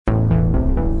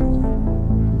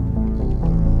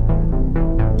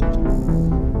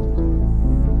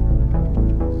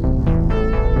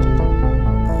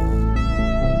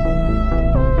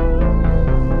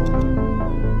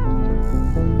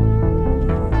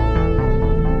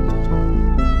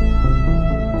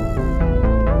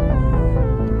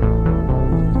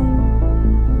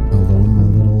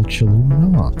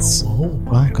Chilluminauts.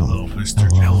 Welcome. Hello, Mr.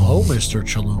 Hello, Mr.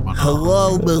 Chilluminat.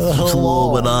 Hello, Mr.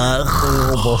 Chilluminat.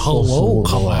 Hello,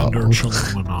 Commander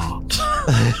Chilluminat.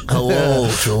 Hello,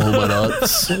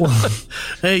 Chilluminats.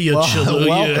 Hey, you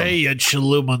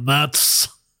Chilluminats.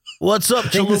 What's up,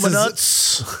 Chilluminats?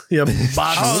 You boxes.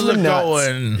 How's it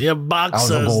going? You boxes.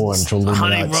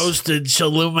 Honey roasted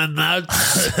Chilluminats.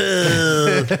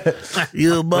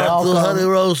 You box the honey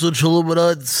roasted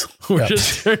Chilluminats. We're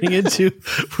just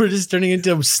turning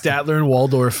into Statler and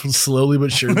Waldorf slowly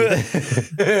but surely.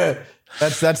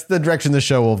 That's the direction the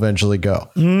show will eventually go.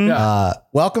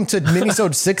 Welcome to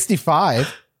Minisode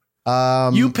 65.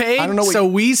 You paid, I don't know so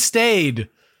we stayed.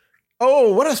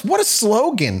 Oh, what a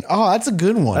slogan! Oh, that's a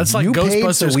good one. That's like you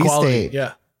Ghostbusters paid, so quality. Stayed.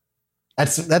 Yeah,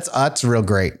 that's real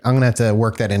great. I'm gonna have to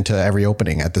work that into every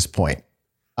opening at this point.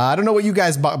 I don't know what you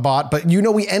guys bought, but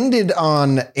we ended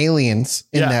on aliens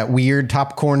in that weird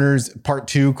top corners part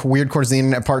 2, weird corners of the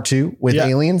internet part 2 with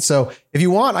aliens. So if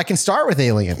you want, I can start with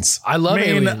aliens. I love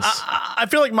aliens. I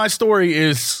feel like my story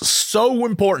is so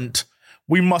important.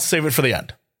 We must save it for the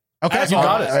end. Okay, you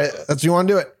got it. All right, that's you want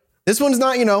to do it. This one's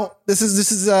not, this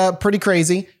is pretty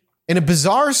crazy. In a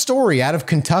bizarre story out of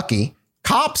Kentucky,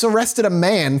 cops arrested a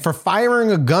man for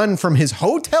firing a gun from his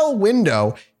hotel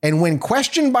window, and when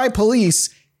questioned by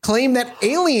police, claimed that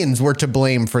aliens were to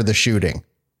blame for the shooting.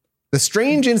 The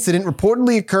strange incident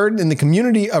reportedly occurred in the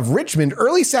community of Richmond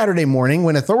early Saturday morning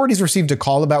when authorities received a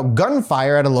call about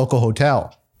gunfire at a local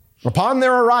hotel. Upon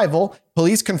their arrival,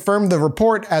 police confirmed the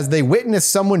report as they witnessed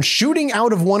someone shooting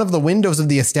out of one of the windows of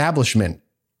the establishment.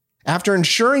 After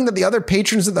ensuring that the other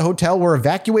patrons of the hotel were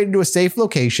evacuated to a safe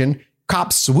location,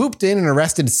 cops swooped in and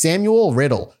arrested Samuel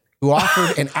Riddle, who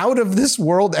offered an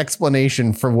out-of-this-world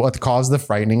explanation for what caused the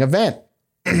frightening event.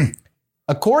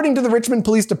 According to the Richmond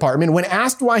Police Department, when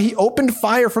asked why he opened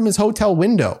fire from his hotel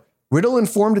window, Riddle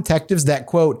informed detectives that,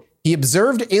 quote, he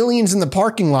observed aliens in the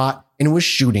parking lot and was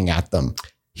shooting at them.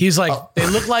 He's like, they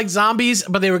looked like zombies,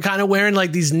 but they were kind of wearing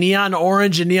like these neon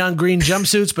orange and neon green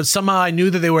jumpsuits. But somehow I knew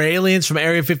that they were aliens from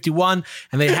Area 51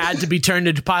 and they had to be turned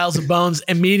into piles of bones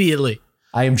immediately.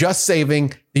 I am just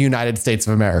saving the United States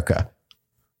of America.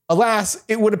 Alas,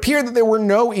 it would appear that there were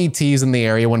no ETs in the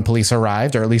area when police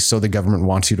arrived, or at least so the government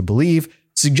wants you to believe,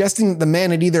 suggesting that the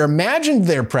man had either imagined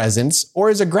their presence or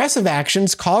his aggressive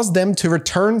actions caused them to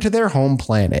return to their home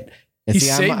planet. And he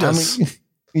saved us.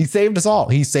 He saved us all.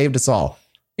 He saved us all.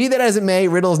 Be that as it may,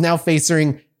 Riddle is now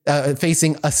facing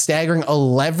a staggering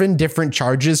 11 different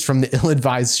charges from the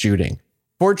ill-advised shooting.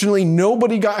 Fortunately,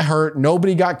 nobody got hurt,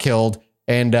 nobody got killed,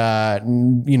 and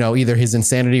either his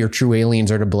insanity or true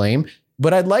aliens are to blame.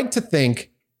 But I'd like to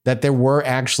think that there were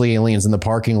actually aliens in the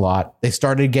parking lot. They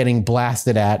started getting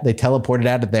blasted at, they teleported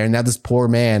out of there, and now this poor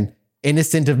man,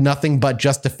 innocent of nothing but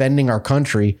just defending our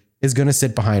country, is going to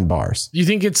sit behind bars. You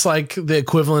think it's like the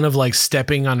equivalent of like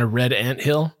stepping on a red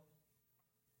anthill?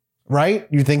 Right?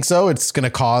 You think so? It's going to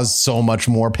cause so much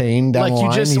more pain down the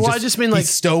line. I just mean like he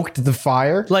stoked the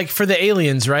fire. Like for the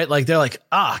aliens, right? Like they're like,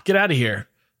 get out of here.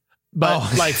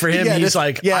 But like for him, he's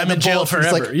like, I'm in jail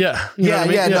forever. Like,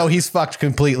 no, he's fucked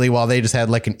completely while they just had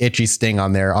like an itchy sting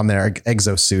on their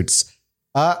exosuits.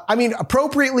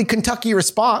 Appropriately Kentucky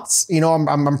response.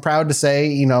 I'm proud to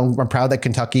say, I'm proud that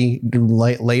Kentucky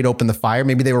laid open the fire.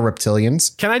 Maybe they were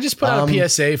reptilians. Can I just put out a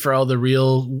PSA for all the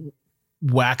real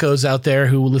wackos out there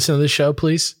who listen to this show,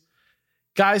 please?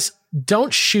 Guys,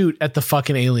 don't shoot at the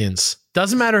fucking aliens.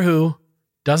 Doesn't matter who,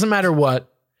 doesn't matter what.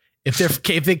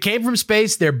 If they came from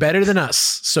space, they're better than us.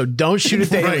 So don't shoot at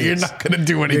the aliens. You're not going to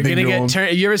do anything. You're going to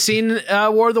get you ever seen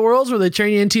War of the Worlds where they turn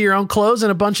you into your own clothes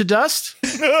and a bunch of dust?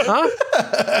 Huh?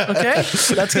 Okay,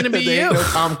 that's going to be you. No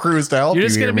Tom Cruise to help you. You're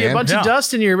just going to be a bunch of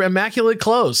dust in your immaculate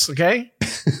clothes. Okay.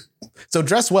 So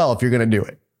dress well if you're going to do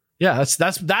it. Yeah,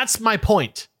 that's my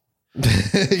point.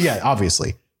 Yeah,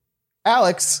 obviously.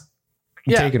 Alex,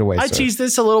 take it away. I teased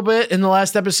this a little bit in the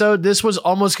last episode. This was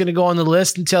almost going to go on the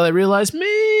list until I realized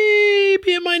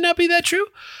maybe it might not be that true.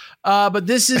 But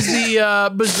this is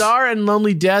the bizarre and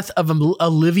lonely death of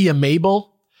Olivia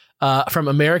Mabel from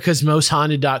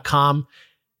americasmosthaunted.com.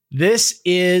 This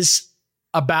is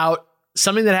about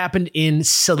something that happened in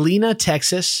Salina,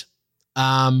 Texas.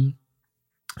 And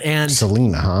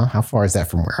Salina, huh? How far is that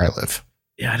from where I live?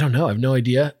 Yeah, I don't know. I have no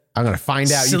idea. I'm going to find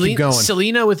out. You keep going.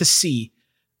 Salina with a C.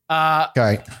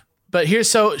 Okay. But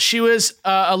she was,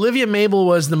 Olivia Mabel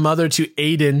was the mother to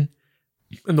Aiden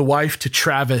and the wife to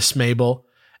Travis Mabel.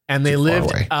 And they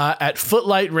lived at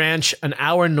Footlight Ranch, an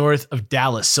hour north of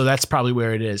Dallas. So that's probably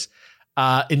where it is.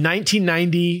 In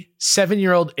 1990,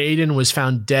 7-year-old Aiden was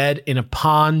found dead in a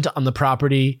pond on the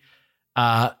property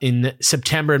in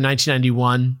September of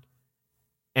 1991.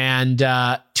 And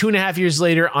 2.5 years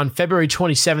later, on February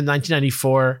 27,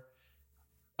 1994,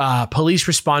 police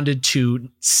responded to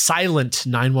silent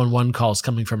 911 calls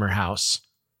coming from her house.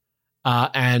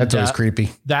 And That's always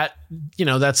creepy. That,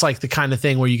 that's like the kind of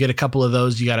thing where you get a couple of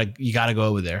those, you gotta go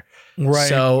over there. Right.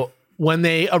 So when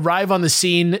they arrive on the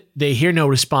scene, they hear no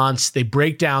response. They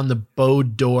break down the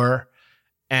bowed door,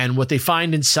 and what they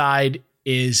find inside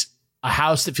is a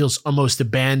house that feels almost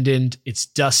abandoned. It's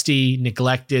dusty,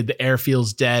 neglected. The air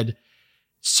feels dead.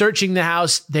 Searching the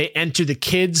house, they enter the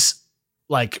kids'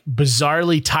 like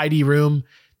bizarrely tidy room.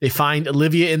 They find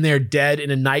Olivia in there dead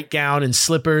in a nightgown and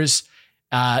slippers,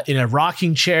 in a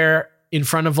rocking chair in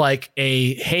front of like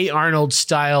a Hey Arnold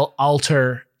style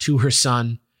altar to her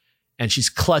son. And she's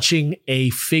clutching a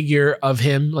figure of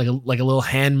him, like a little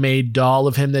handmade doll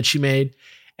of him that she made.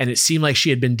 And it seemed like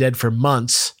she had been dead for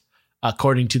months,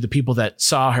 according to the people that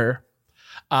saw her.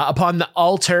 Upon the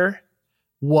altar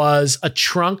was a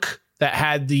trunk that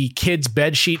had the kid's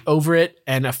bedsheet over it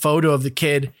and a photo of the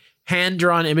kid,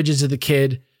 hand-drawn images of the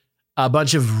kid, a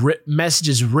bunch of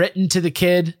messages written to the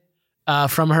kid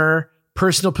from her,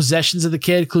 personal possessions of the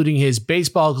kid, including his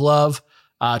baseball glove,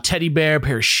 teddy bear,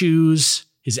 pair of shoes,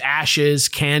 his ashes,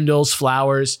 candles,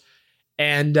 flowers.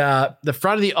 And the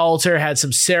front of the altar had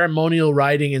some ceremonial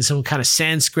writing in some kind of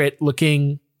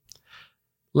Sanskrit-looking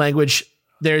language.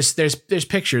 There's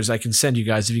pictures I can send you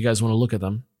guys if you guys want to look at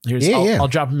them. I'll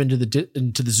drop them into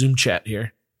the Zoom chat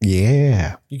here.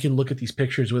 Yeah. You can look at these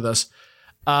pictures with us.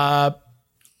 Whoa.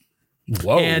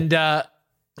 And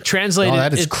translated,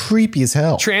 that is creepy as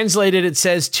hell. Translated, it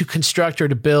says to construct or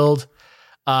to build.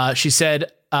 She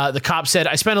said, the cop said,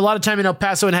 I spent a lot of time in El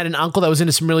Paso and had an uncle that was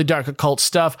into some really dark occult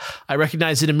stuff. I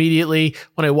recognized it immediately.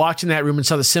 When I walked in that room and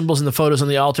saw the symbols and the photos on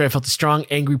the altar, I felt a strong,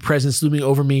 angry presence looming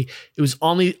over me. It was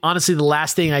honestly the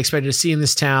last thing I expected to see in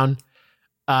this town.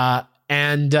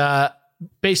 And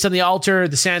based on the altar,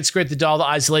 the Sanskrit, the doll, the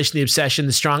isolation, the obsession,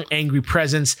 the strong, angry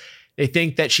presence, they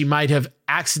think that she might have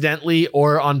accidentally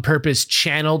or on purpose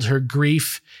channeled her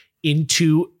grief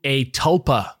into a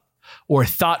tulpa or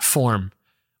thought form,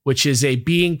 which is a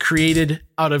being created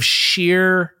out of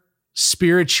sheer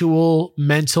spiritual,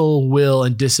 mental will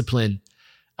and discipline.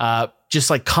 Just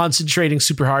like concentrating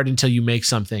super hard until you make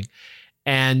something.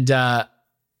 And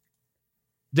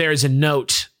there's a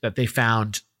note that they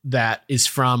found that is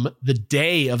from the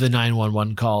day of the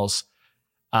 911 calls.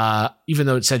 Even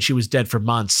though it said she was dead for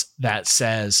months, that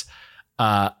says,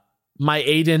 my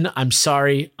Aiden, I'm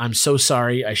sorry. I'm so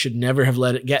sorry. I should never have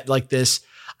let it get like this.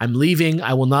 I'm leaving.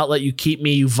 I will not let you keep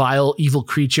me, you vile, evil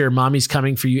creature. Mommy's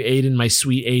coming for you, Aiden, my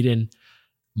sweet Aiden.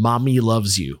 Mommy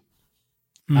loves you.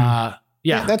 Yeah,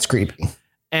 that's creepy.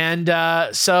 And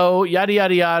so yada,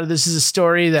 yada, yada. This is a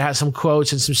story that has some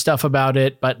quotes and some stuff about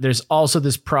it. But there's also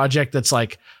this project that's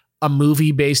like a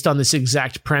movie based on this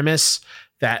exact premise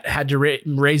that had to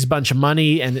raise a bunch of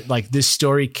money. And like this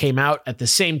story came out at the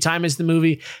same time as the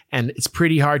movie. And it's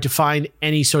pretty hard to find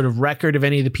any sort of record of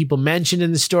any of the people mentioned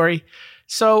in the story.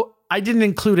 So I didn't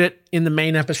include it in the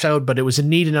main episode, but it was a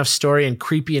neat enough story and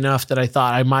creepy enough that I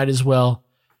thought I might as well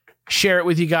share it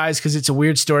with you guys because it's a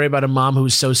weird story about a mom who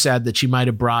was so sad that she might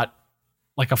have brought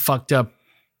like a fucked up,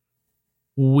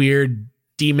 weird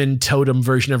demon totem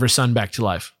version of her son back to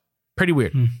life. Pretty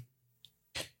weird.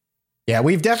 Yeah,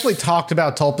 we've definitely talked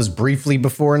about tulpas briefly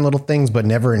before in little things, but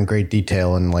never in great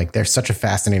detail. And like, they're such a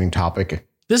fascinating topic.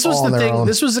 This was the thing.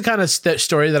 This was the kind of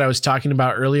story that I was talking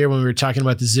about earlier when we were talking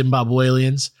about the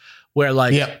Zimbabweans, where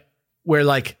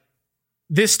like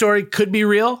this story could be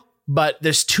real, but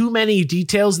there's too many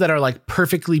details that are like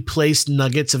perfectly placed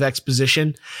nuggets of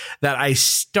exposition that I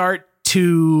start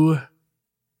to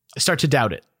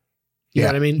doubt it. You know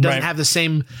what I mean? It doesn't have the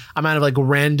same amount of like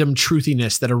random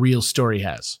truthiness that a real story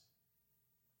has.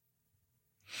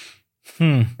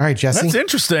 All right, Jesse. That's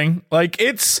interesting. Like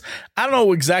I don't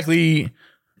know exactly.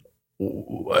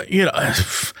 I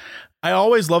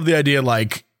always love the idea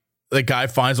like the guy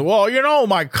finds, well,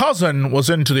 my cousin was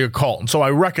into the occult, and so I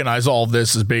recognize all of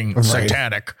this as being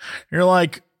satanic. You're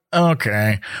like,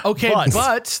 okay,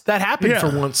 but that happened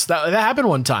for once. That happened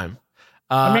one time.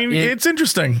 It's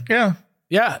interesting. Yeah.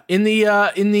 In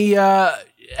the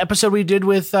episode we did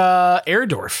with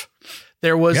Erdorf,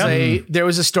 there was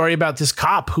a story about this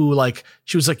cop who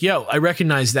she was like, yo, I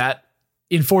recognize that.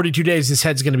 In 42 days, this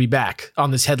head's going to be back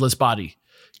on this headless body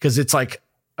because it's like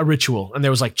a ritual. And there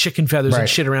was like chicken feathers and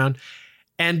shit around.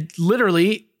 And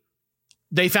literally,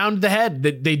 they found the head.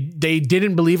 They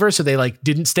didn't believe her, so they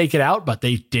didn't stake it out, but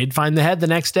they did find the head the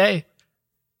next day.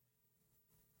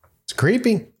 It's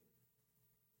creepy.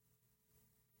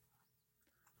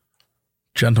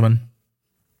 Gentlemen,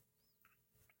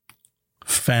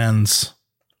 fans,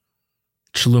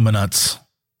 Chilluminuts.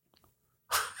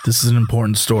 This is an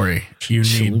important story. You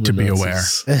need to be aware.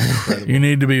 You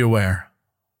need to be aware.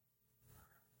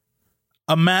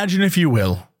 Imagine, if you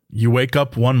will, you wake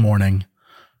up one morning,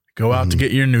 go out to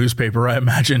get your newspaper. I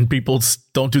imagine people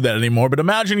don't do that anymore, but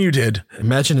imagine you did.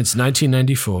 Imagine it's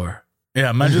 1994. Yeah,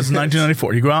 imagine it's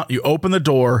 1994. You go out, you open the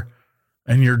door,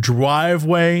 and your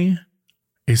driveway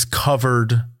is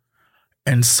covered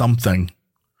in something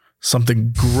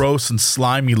gross and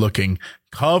slimy looking,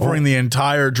 covering the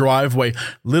entire driveway.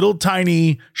 Little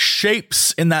tiny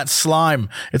shapes in that slime.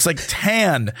 It's like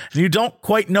tan, and you don't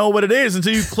quite know what it is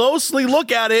until you closely look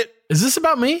at it. Is this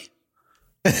about me?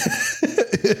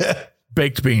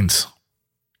 Baked beans.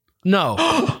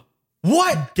 No.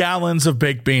 What? Gallons of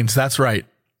baked beans. That's right.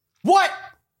 What?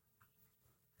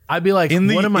 I'd be like,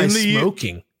 what am I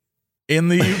smoking? In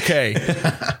the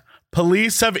UK,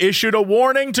 police have issued a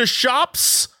warning to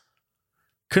shops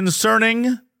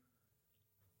concerning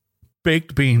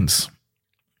baked beans.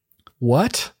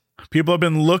 What? People have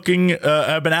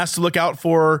been asked to look out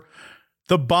for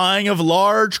the buying of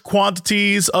large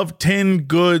quantities of tinned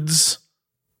goods,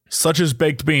 such as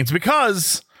baked beans,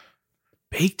 because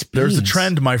Baked beans. there's a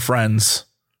trend, my friends,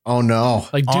 Oh no.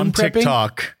 Like doom on prepping?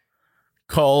 TikTok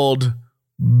called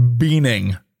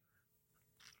beaning.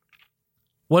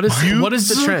 What is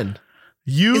the trend?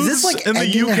 Youths Is this like in the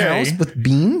egging a house UK with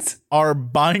beans? are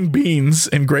buying beans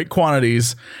in great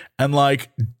quantities and like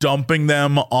dumping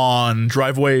them on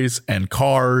driveways and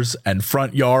cars and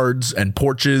front yards and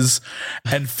porches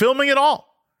and filming it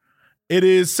all. It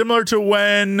is similar to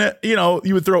when,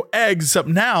 you would throw eggs, except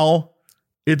now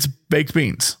it's baked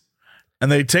beans.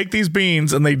 And they take these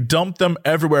beans and they dump them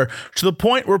everywhere, to the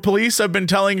point where police have been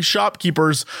telling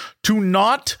shopkeepers to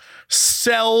not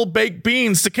sell baked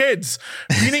beans to kids.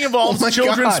 Beaning involves Oh my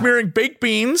children God. smearing baked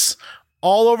beans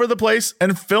all over the place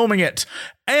and filming it.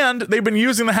 And they've been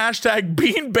using the hashtag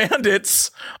Bean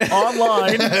Bandits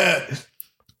online.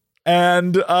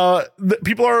 And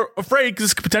people are afraid because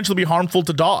this could potentially be harmful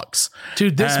to dogs.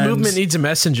 Dude, this And- movement needs a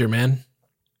messenger, man.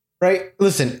 Right.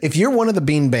 Listen, if you're one of the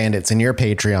Bean Bandits and you're a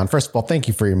Patreon, first of all, thank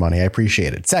you for your money. I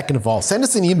appreciate it. Second of all, send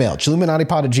us an email,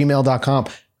 chilluminatipod@gmail.com.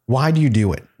 Why do you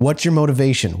do it? What's your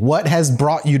motivation? What has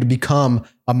brought you to become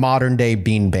a modern day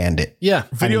Bean Bandit? Yeah.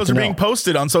 Videos to are being know.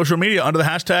 posted on social media under the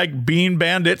hashtag Bean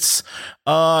Bandits.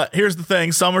 Here's the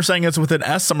thing. Some are saying it's with an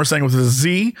S. Some are saying with a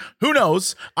Z. Who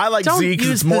knows? I like Z because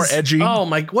it's more edgy. Oh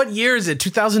my, what year is it?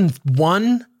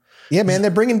 2001? Yeah, man,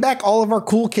 they're bringing back all of our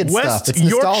cool kid stuff. West It's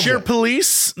Yorkshire nostalgia.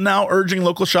 police now urging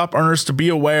local shop owners to be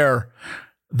aware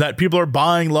that people are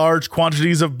buying large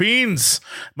quantities of beans.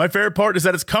 My favorite part is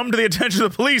that it's come to the attention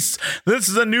of the police. This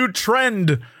is a new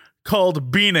trend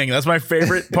called beaning. That's my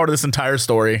favorite part of this entire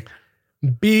story.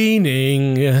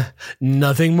 Beaning.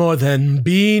 Nothing more than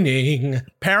beaning.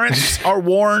 Parents are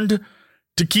warned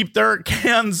to keep their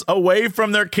cans away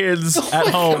from their kids at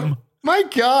home. My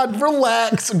God,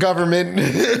 relax, government.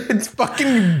 It's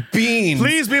fucking beans.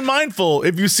 Please be mindful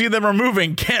if you see them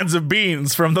removing cans of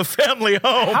beans from the family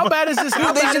home. How bad is this?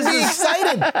 How They bad should is be this?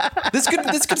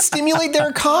 excited. This could stimulate their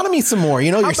economy some more.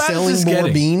 You're bad is selling this more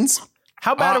getting? beans.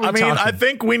 How bad are we talking? I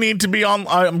think we need to be on.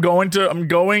 I'm going to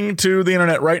the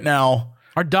internet right now.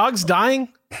 Are dogs dying?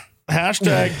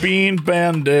 Hashtag Bean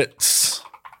Bandits.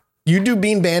 You do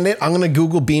Bean Bandit. I'm going to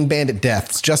Google Bean Bandit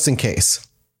deaths just in case.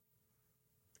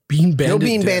 Bean Bandit. No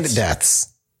Bean deaths. Bandit deaths.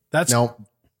 That's No.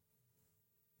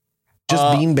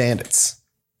 Just Bean Bandits.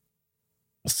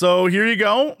 So here you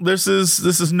go. This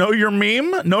is Know Your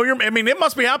Meme. I mean, it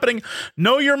must be happening.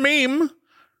 Know Your Meme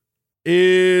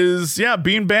is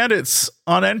Bean Bandits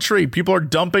on entry. People are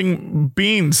dumping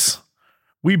beans.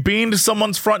 We beaned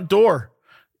someone's front door.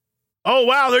 Oh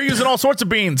wow, they're using all sorts of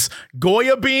beans.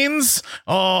 Goya beans.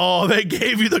 Oh, they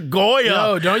gave you the Goya.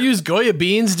 No, don't use Goya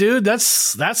beans, dude.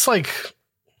 That's not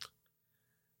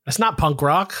punk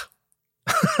rock.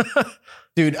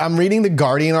 Dude, I'm reading the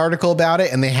Guardian article about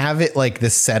it, and they have it like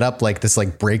this setup, like this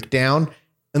like breakdown.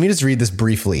 Let me just read this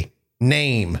briefly.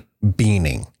 Name,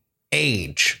 beaning.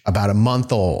 Age, about a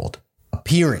month old.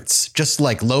 Appearance, just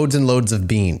like loads and loads of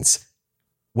beans.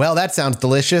 Well, that sounds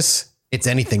delicious. It's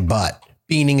anything but.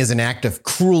 Beaning is an act of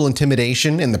cruel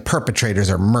intimidation, and the perpetrators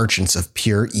are merchants of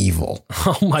pure evil.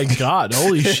 Oh my God.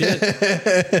 Holy shit.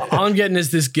 All I'm getting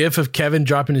is this gif of Kevin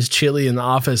dropping his chili in the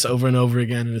office over and over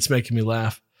again, and it's making me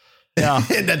laugh. Yeah.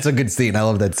 That's a good scene. I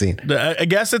love that scene. I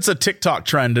guess it's a TikTok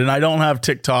trend, and I don't have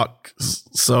TikTok,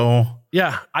 so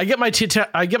Yeah, I get my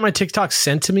TikTok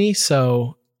sent to me,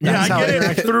 so yeah, that's I how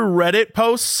get it through Reddit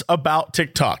posts about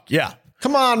TikTok. Yeah.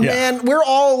 Come on, Yeah. man. We're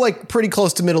all like pretty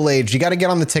close to middle age. You got to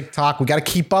get on the TikTok. We got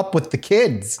to keep up with the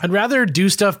kids. I'd rather do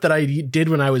stuff that I did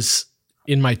when I was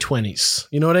in my 20s.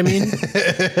 You know what I mean?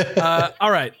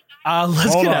 All right.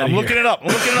 Let's Hold get on. out of I'm here. looking it up.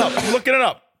 I'm looking it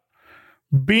up.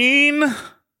 Bean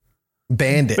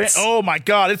Bandits. oh my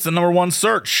God, it's the number one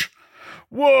search.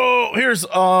 Whoa, here's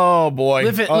oh boy.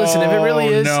 Listen, if it really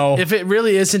is, no. if it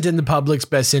really isn't in the public's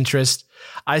best interest,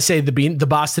 I say the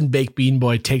Boston Baked Bean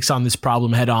Boy takes on this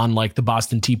problem head on, like the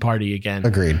Boston Tea Party again.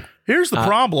 Agreed. Here's the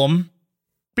problem.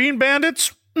 Bean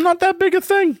Bandits, not that big a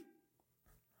thing.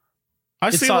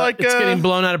 It's getting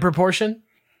blown out of proportion.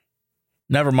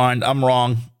 Never mind, I'm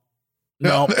wrong.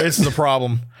 No, this is a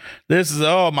problem. This is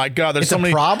oh my God. There's It's so a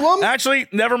many problem? Actually,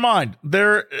 never mind.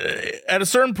 There at a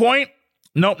certain point.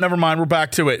 Nope, never mind. We're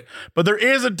back to it. But there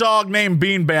is a dog named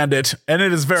Bean Bandit, and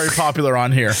it is very popular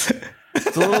on here.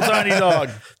 It's a little tiny dog.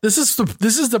 This is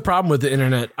the problem with the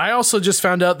internet. I also just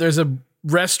found out there's a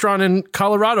restaurant in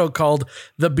Colorado called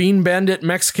the Bean Bandit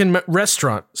Mexican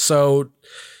Restaurant. So,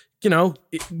 go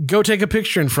take a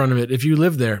picture in front of it if you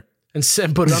live there and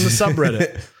put it on the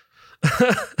subreddit.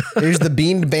 There's the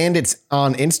Bean Bandits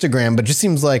on Instagram, but it just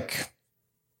seems like,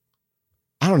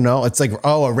 I don't know. It's like,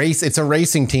 a race. It's a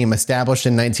racing team established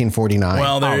in 1949.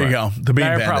 Well, there you go. The Bean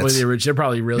They're Bandits. probably the original. They're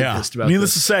probably really pissed about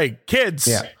Needless this. to say, kids,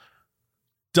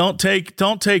 don't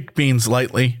take beans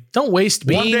lightly. Don't waste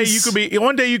beans.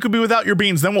 One day you could be without your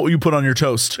beans. Then what will you put on your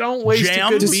toast? Don't waste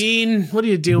Jam? a good bean. What are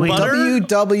you doing? Butter?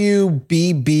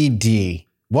 WWBBD.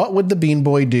 What would the Bean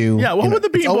Boy do? Yeah, what would the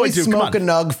Bean Boy always do? Come smoke a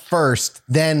on. nug first,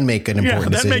 then make an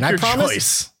important then decision. make your I promise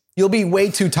choice. you'll be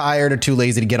way too tired or too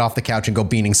lazy to get off the couch and go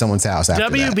beaning someone's house after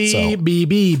that. So,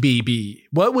 WBBBB.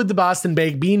 What would the Boston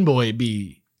Baked Bean Boy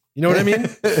be? You know what I mean?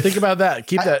 Think about that.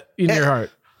 Keep that in your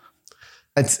heart.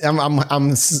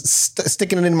 I'm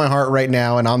sticking it in my heart right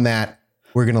now, and on that,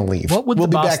 we're gonna leave. What would we'll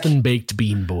the be Boston back. Baked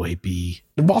Bean Boy be?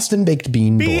 The Boston Baked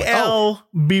Bean Boy.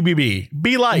 BLBBB.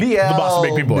 Be like the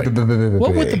Boston Baked Bean Boy.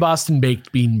 What would the Boston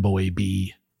Baked Bean Boy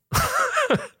be?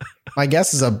 My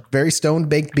guess is a very stoned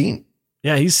baked bean.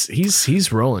 Yeah,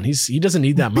 he's rolling. He doesn't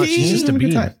need that much. He's just a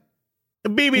bean.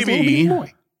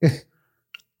 BBB.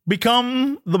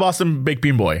 Become the Boston Baked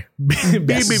Bean Boy.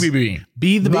 BBB.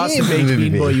 Be the Boston Baked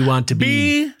Bean Boy you want to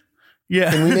be.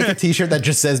 Yeah. Can we make a T-shirt that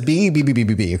just says B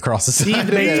across the Be side?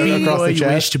 the baked bean across boy the you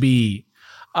chest? wish to be.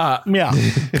 Yeah.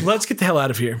 Let's get the hell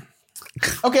out of here.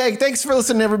 Okay, thanks for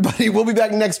listening, everybody. We'll be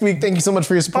back next week. Thank you so much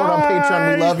for your support on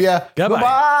Patreon. We love you. Goodbye.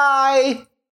 Bye.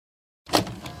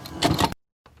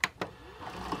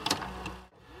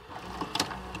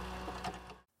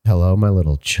 Hello, my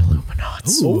little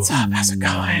Chilluminauts. What's up? How's it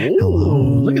going?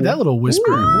 Hello. Look at that little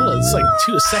whisper. Well, it's like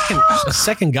a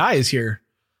second guy is here.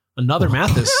 Another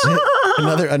Mathis.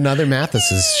 Another Mathis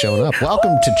is showing up.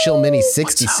 Welcome to Chill Mini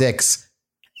 66.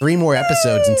 3 more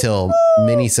episodes until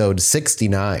Minisode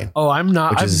 69. Oh, I've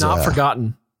not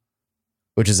forgotten.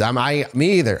 Which is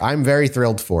me either. I'm very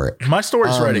thrilled for it. My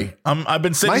story's ready. I've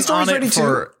been sitting on it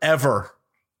forever.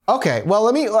 Okay, well,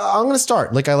 I'm going to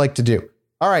start like I like to do.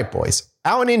 All right, boys.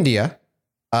 Out in India,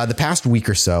 the past week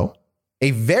or so,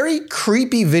 a very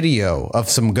creepy video of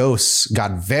some ghosts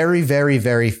got very, very,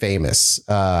 very famous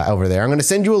over there. I'm going to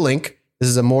send you a link. This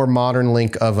is a more modern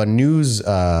link of a news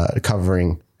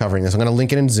covering this. I'm going to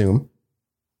link it in Zoom.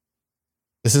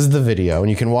 This is the video, and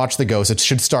you can watch the ghosts. It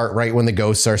should start right when the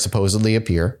ghosts are supposedly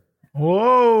appear.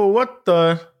 Whoa, what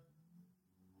the?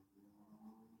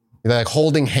 They're like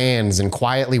holding hands and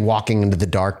quietly walking into the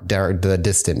the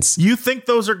distance. You think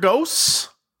those are ghosts?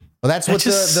 Well, that's what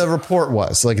the report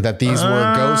was, like that these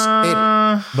were ghosts.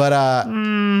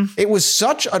 It was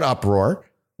such an uproar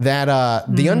that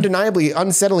the undeniably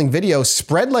unsettling video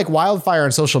spread like wildfire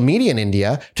on social media in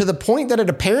India to the point that it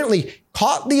apparently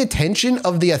caught the attention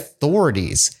of the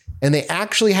authorities, and they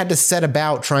actually had to set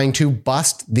about trying to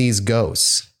bust these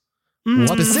ghosts.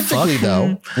 Specifically,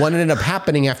 though, what ended up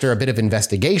happening after a bit of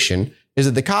investigation is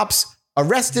that the cops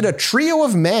arrested a trio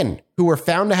of men who were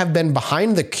found to have been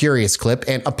behind the curious clip,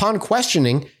 and upon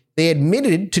questioning, they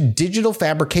admitted to digital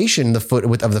fabrication of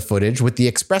the footage with the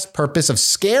express purpose of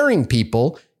scaring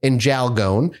people in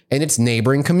Jalgaon and its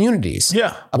neighboring communities.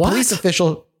 Yeah. A police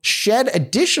official shed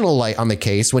additional light on the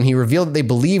case when he revealed that they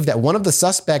believe that one of the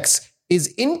suspects is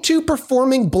into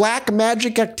performing black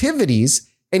magic activities,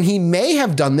 and he may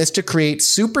have done this to create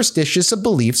superstitious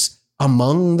beliefs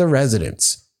among the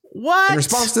residents. What? In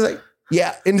response to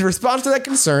that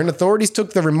concern, authorities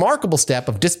took the remarkable step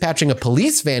of dispatching a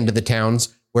police van to the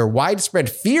towns where widespread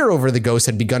fear over the ghosts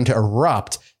had begun to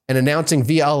erupt, and announcing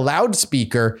via a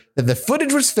loudspeaker that the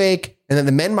footage was fake and that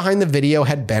the men behind the video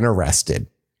had been arrested.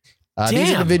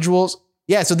 These individuals,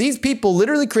 so these people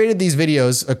literally created these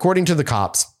videos, according to the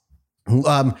cops,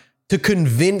 to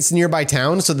convince nearby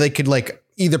towns so they could like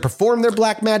either perform their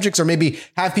black magics or maybe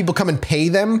have people come and pay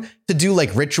them to do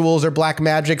like rituals or black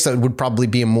magics. That would probably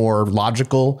be a more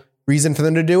logical reason for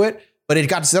them to do it. But it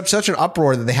got such an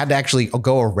uproar that they had to actually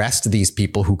go arrest these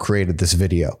people who created this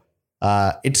video.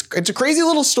 It's a crazy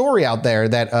little story out there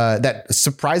that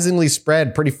surprisingly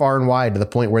spread pretty far and wide to the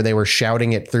point where they were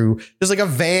shouting it through just like a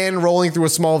van rolling through a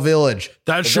small village.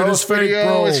 That shit is fake,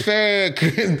 bro. It's fake.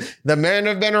 The men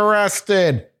have been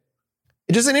arrested.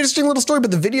 It's just an interesting little story, but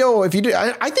the video, if you do,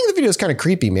 I think the video is kind of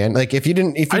creepy, man. Like if you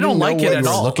didn't, I don't like it at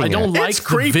all. I don't like it's the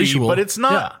creepy, visual, but it's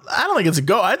not. Yeah. I don't think it's a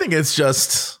go. I think it's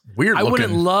just weird. I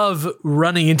wouldn't love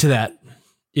running into that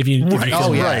if you. Right.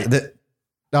 Oh yeah,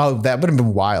 that would have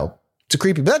been wild. It's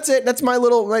creepy, but that's it. That's my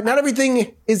little. Right, not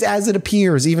everything is as it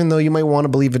appears, even though you might want to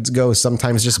believe it's ghosts.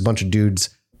 Sometimes just a bunch of dudes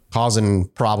causing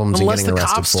problems unless and getting the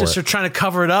arrested cops for just it. are trying to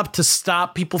cover it up to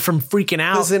stop people from freaking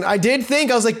out. Listen, I did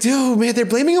think I was like, dude, man, they're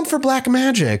blaming them for black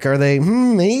magic. Are they?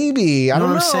 Maybe. I don't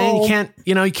know. What I'm saying?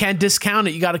 You can't discount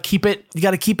it. You got to keep it. You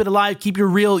got to keep it alive. Keep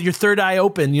your third eye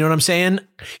open. You know what I'm saying?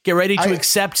 Get ready to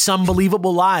accept some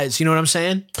believable lies. You know what I'm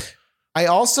saying? I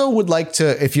also would like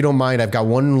to, if you don't mind, I've got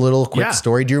one little quick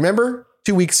story. Do you remember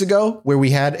 2 weeks ago where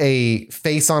we had a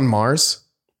face on Mars?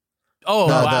 Oh,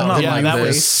 wow. Yeah, that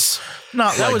was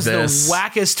not that like was this. the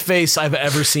wackest face I've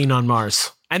ever seen on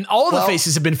Mars. And all the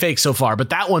faces have been fake so far, but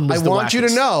that one was the wackest. I want you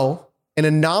to know an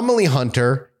anomaly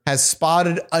hunter has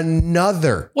spotted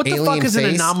another What the alien fuck is an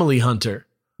face, anomaly hunter?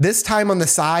 this time on the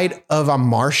side of a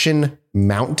Martian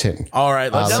mountain. All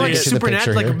right, let's Is that see like it.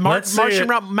 supernatural, like Martian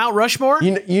Mount Rushmore?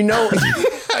 You know,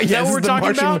 Is that what we're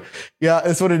talking about? Yeah,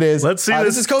 that's what it is. Let's see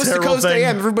this is Coast to Coast thing.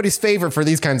 AM, everybody's favorite for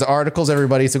these kinds of articles,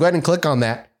 everybody. So go ahead and click on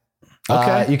that.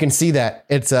 Okay. You can see that.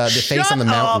 It's the face on the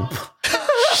mountain.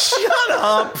 Shut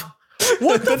up.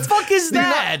 What the fuck is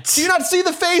that? Do you not see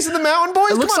the face of the mountain,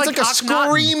 boys? It looks Come on, like it's like a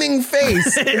screaming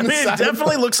face. It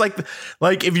definitely looks like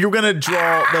if you're gonna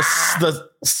draw the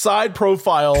side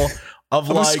profile of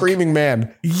a screaming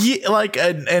man, like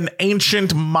an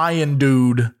ancient Mayan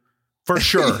dude. For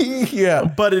sure. Yeah.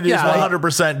 But it is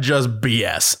 100% just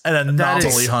BS. An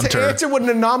anomaly hunter. To answer what an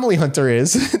anomaly hunter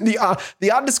is, the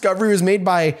odd discovery was made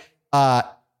by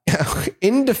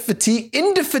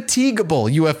indefatigable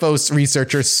UFO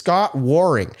researcher Scott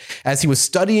Waring as he was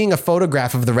studying a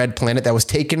photograph of the red planet that was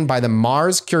taken by the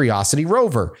Mars Curiosity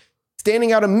rover.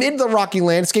 Standing out amid the rocky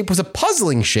landscape was a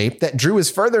puzzling shape that drew his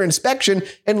further inspection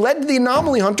and led to the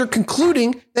anomaly hunter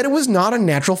concluding that it was not a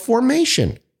natural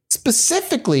formation.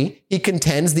 Specifically, he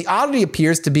contends the oddity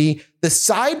appears to be the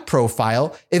side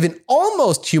profile of an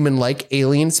almost human-like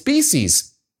alien species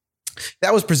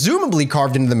that was presumably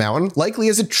carved into the mountain, likely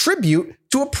as a tribute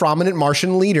to a prominent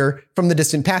Martian leader from the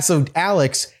distant past. So,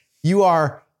 Alex, you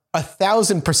are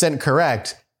 1,000%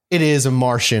 correct. It is a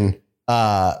Martian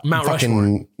Mount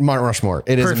Rushmore. Mount Rushmore.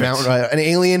 It is a an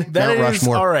alien Mount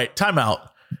Rushmore. All right, time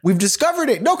out. We've discovered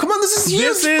it. No, come on, this is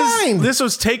huge. This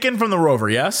was taken from the rover,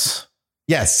 yes?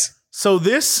 Yes. So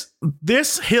this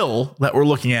hill that we're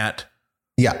looking at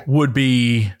would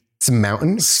be it's a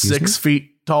mountain 6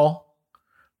 feet tall,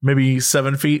 maybe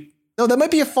 7 feet. No, that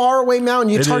might be a far away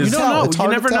mountain. It's hard to tell. You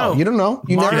never know. You don't know.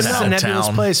 You never know. This is a nebulous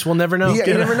place. We'll never know. Yeah,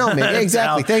 you never know, man. Yeah,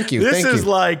 exactly. Thank you. This is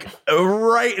like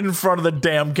right in front of the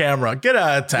damn camera. Get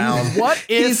out of town. What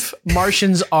if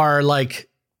Martians are like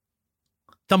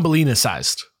Thumbelina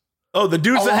sized? Oh, the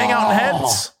dudes that hang out in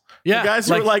heads. Yeah, the guys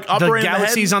who are like operating the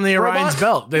galaxies on the Orion's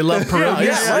belt. They love pierogies.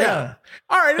 Yeah.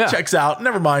 All right, it checks out.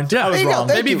 Never mind. I was wrong.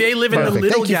 Maybe they live in the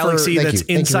little galaxy that's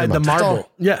inside the marble.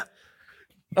 Yeah.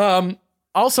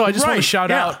 Also, I just want to shout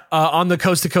out on the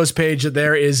Coast to Coast page that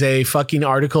there is a fucking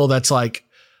article that's like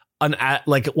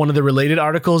one of the related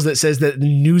articles that says that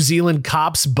New Zealand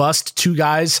cops bust 2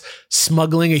 guys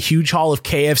smuggling a huge haul of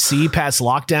KFC past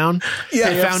lockdown. Yeah,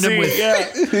 they found him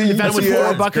with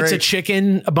 4 buckets of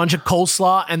chicken, a bunch of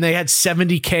coleslaw, and they had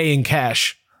 $70K in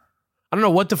cash. I don't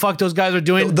know what the fuck those guys are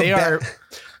doing. They are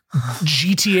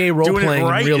GTA role playing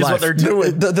in real life. What they're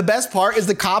doing. The best part is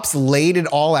the cops laid it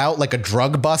all out like a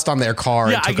drug bust on their car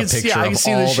and took a picture of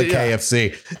all the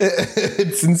KFC.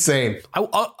 It's insane.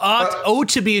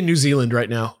 To be in New Zealand right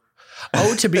now.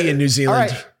 To be in New Zealand. All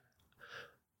right.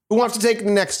 Who wants to take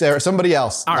the next there? Somebody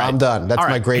else. All right. I'm done. That's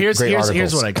my great articles.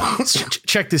 Here's what I got.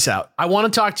 Check this out. I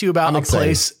want to talk to you about a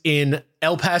place in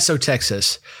El Paso,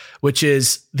 Texas, which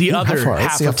is the other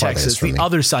half of Texas, the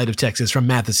other side of Texas from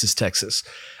Mathis, Texas.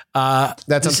 That's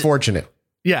unfortunate.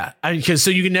 Yeah, because so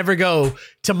you can never go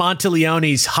to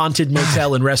Monteleone's haunted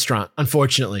motel and restaurant,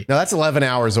 unfortunately. No, that's 11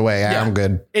 hours away. Yeah. I'm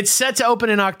good. It's set to open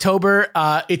in October.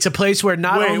 It's a place where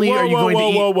not only are you going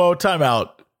to eat... Time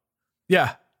out.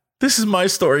 Yeah. This is my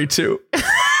story too.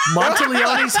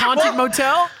 Monteleone's haunted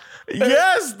motel?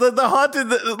 Yes, the haunted.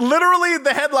 Literally,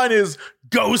 the headline is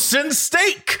 "Ghosts and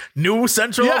Steak." New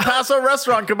Central El Paso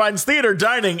restaurant combines theater,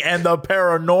 dining, and the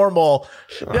paranormal.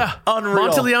 Yeah, unreal.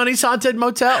 Monteleone's Haunted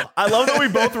Motel. I love that we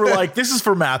both were like, "This is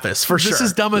for Mathis for sure." This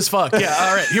is dumb as fuck. Yeah.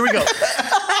 All right, here we go.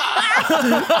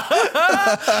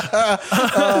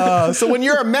 So when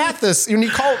you're a Mathis, when you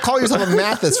call yourself a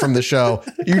Mathis from the show,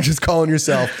 you're just calling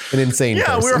yourself an insane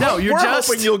person. We're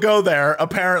hoping you'll go there.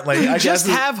 Apparently, I just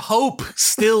guess have hope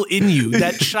still in you.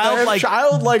 That childlike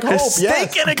hope.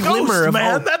 Steak and a ghost,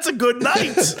 man. Hope. That's a good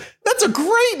night. That's a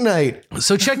great night.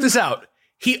 So check this out.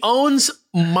 He owns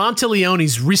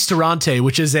Monteleone's Ristorante,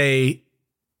 which is his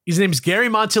name's Gary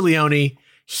Monteleone.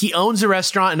 He owns a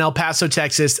restaurant in El Paso,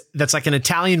 Texas, that's like an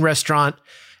Italian restaurant.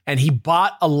 And he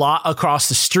bought a lot across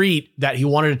the street that he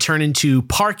wanted to turn into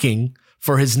parking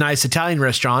for his nice Italian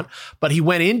restaurant. But he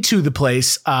went into the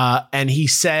place and he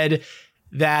said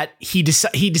that he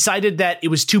decided that it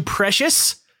was too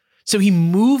precious. So he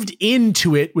moved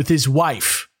into it with his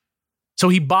wife. So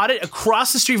he bought it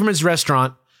across the street from his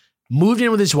restaurant, moved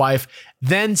in with his wife.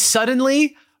 Then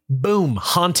suddenly, boom,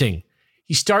 haunting.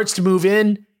 He starts to move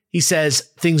in. He says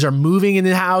things are moving in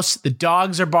the house. The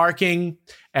dogs are barking.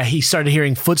 He started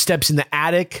hearing footsteps in the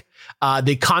attic.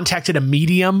 They contacted a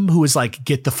medium who was like,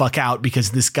 get the fuck out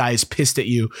because this guy is pissed at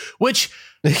you. Which,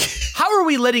 how are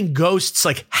we letting ghosts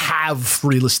like have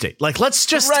real estate? Like, let's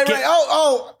just right.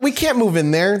 Oh, we can't move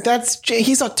in there.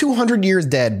 He's 200 years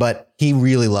dead, but he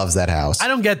really loves that house. I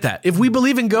don't get that. If we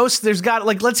believe in ghosts,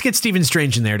 let's get Stephen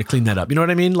Strange in there to clean that up. You know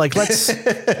what I mean? Like, let's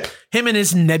him and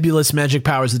his nebulous magic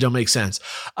powers that don't make sense.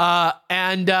 So that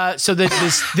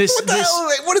this what the hell?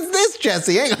 What is this,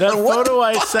 Jesse? Hang on. The photo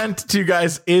I sent to you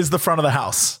guys is the front of the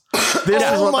house. This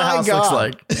is what the house looks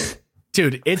like.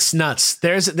 Dude, it's nuts.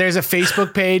 There's a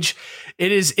Facebook page.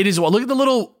 It is well, look at the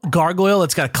little gargoyle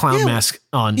that's got a clown mask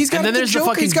on. He's got and then there's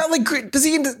Joker. He's got like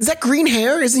is that green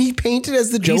hair? Isn't he painted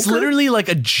as the Joker? He's literally like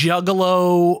a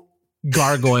juggalo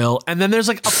gargoyle. And then there's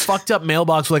like a fucked up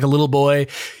mailbox with like a little boy.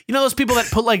 You know those people that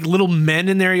put like little men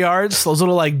in their yards? Those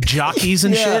little like jockeys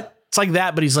and shit? It's like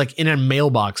that, but he's like in a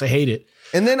mailbox. I hate it.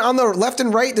 And then on the left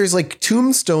and right, there's like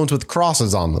tombstones with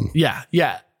crosses on them. Yeah.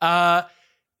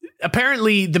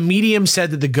 Apparently, the medium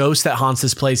said that the ghost that haunts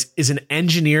this place is an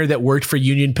engineer that worked for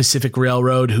Union Pacific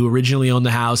Railroad who originally owned the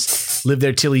house, lived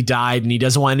there till he died, and he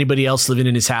doesn't want anybody else living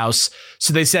in his house.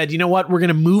 So they said, you know what? We're going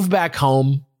to move back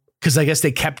home because I guess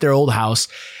they kept their old house,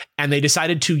 and they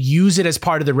decided to use it as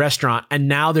part of the restaurant. And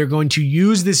now they're going to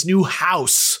use this new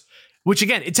house, which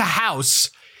again, it's a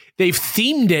house. They've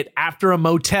themed it after a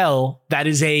motel that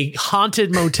is a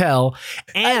haunted motel,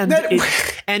 and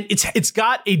it's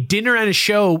got a dinner and a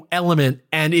show element.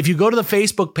 And if you go to the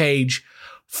Facebook page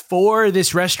for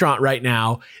this restaurant right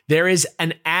now, there is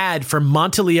an ad for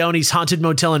Monteleone's Haunted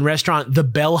Motel and Restaurant, The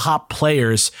Bellhop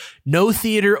Players. No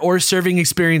theater or serving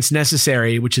experience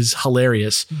necessary, which is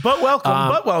hilarious. But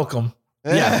welcome.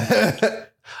 Yeah.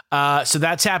 So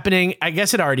that's happening. I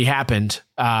guess it already happened,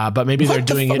 but maybe they're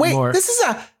doing it more.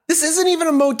 This isn't even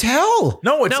a motel.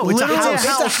 No, it's a house.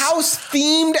 It's a house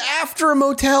themed after a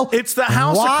motel. It's the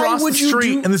house across the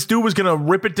street, and this dude was going to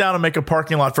rip it down and make a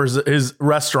parking lot for his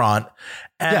restaurant,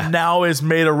 and now is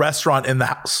made a restaurant in the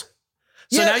house.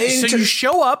 So you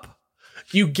show up,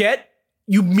 you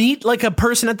meet like a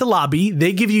person at the lobby.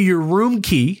 They give you your room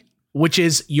key, which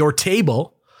is your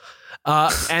table,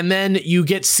 and then you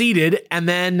get seated, and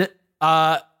then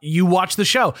you watch the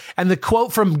show. And the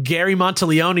quote from Gary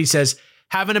Monteleone says,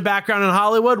 having a background in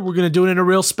Hollywood, we're going to do it in a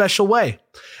real special way.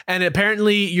 And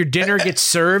apparently your dinner gets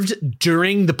served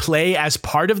during the play as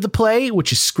part of the play,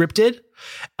 which is scripted.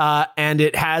 And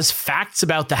it has facts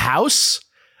about the house.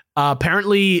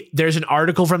 Apparently there's an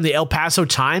article from the El Paso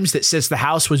Times that says the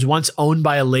house was once owned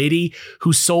by a lady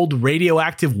who sold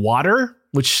radioactive water,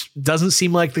 which doesn't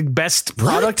seem like the best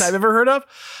product I've ever heard of.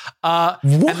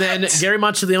 And then Gary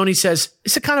Monteleone says,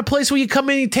 it's the kind of place where you come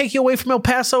in, you take you away from El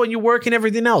Paso and you work and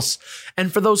everything else.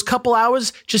 And for those couple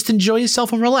hours, just enjoy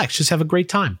yourself and relax. Just have a great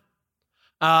time.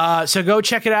 So go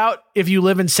check it out. If you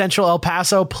live in central El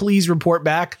Paso, please report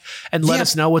back and let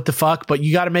us know what the fuck. But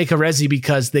you got to make a resi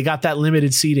because they got that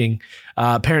limited seating.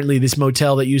 Apparently this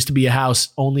motel that used to be a house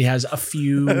only has a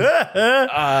few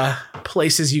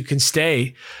places you can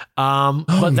stay.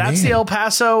 But that's the El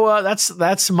Paso. That's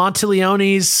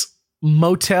Monteleone's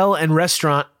motel and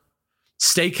restaurant,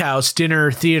 steakhouse,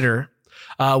 dinner, theater,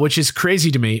 which is crazy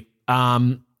to me.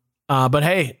 But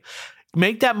hey,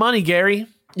 make that money, Gary.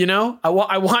 You know,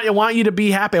 I want you to be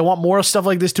happy. I want more stuff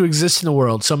like this to exist in the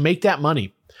world. So make that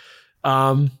money.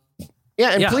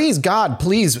 Please, God,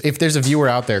 please, if there's a viewer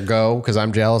out there, go, because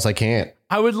I'm jealous. I can't.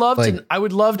 I would love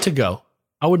to go.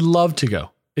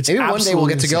 It's Maybe one day we'll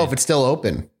get to go if it's still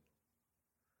open.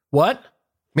 What?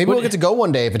 Maybe we'll get to go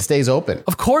one day if it stays open.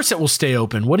 Of course it will stay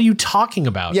open. What are you talking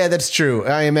about? Yeah, that's true.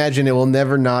 I imagine it will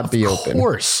never not be open. Of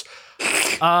course.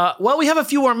 Well, we have a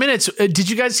few more minutes. Did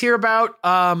you guys hear about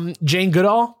Jane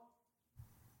Goodall?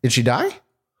 Did she die?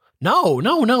 No.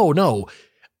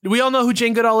 Do we all know who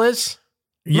Jane Goodall is?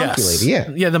 Monkey lady, yeah.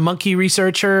 Yeah, the monkey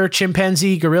researcher,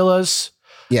 chimpanzee, gorillas.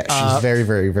 Yeah, she's very,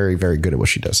 very, very, very good at what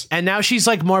she does. And now she's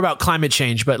like more about climate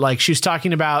change, but like she was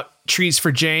talking about trees for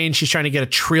Jane. She's trying to get 1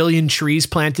 trillion trees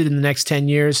planted in the next 10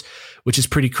 years, which is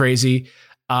pretty crazy.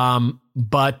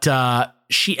 But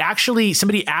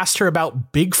somebody asked her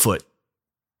about Bigfoot.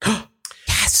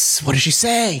 Yes. What did she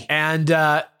say?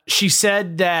 And she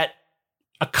said that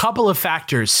a couple of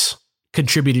factors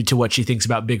contributed to what she thinks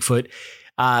about Bigfoot.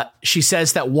 She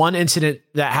says that one incident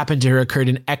that happened to her occurred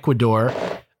in Ecuador.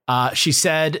 She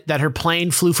said that her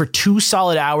plane flew for 2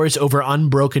 solid hours over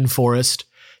unbroken forest,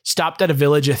 stopped at a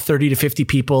village of 30 to 50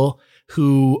 people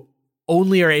who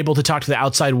only are able to talk to the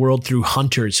outside world through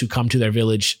hunters who come to their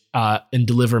village and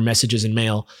deliver messages and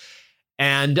mail.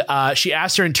 And she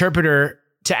asked her interpreter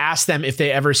to ask them if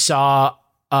they ever saw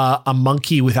a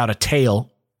monkey without a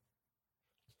tail.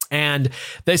 And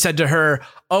they said to her,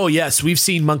 "Oh, yes, we've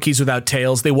seen monkeys without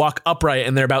tails. They walk upright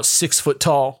and they're about 6 foot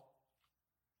tall."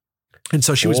 And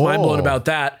so she was mind blown about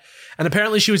that. And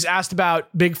apparently she was asked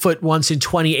about Bigfoot once in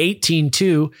 2018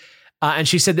 too. And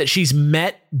she said that she's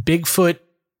met Bigfoot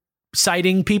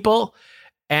sighting people.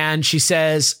 And she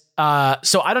says,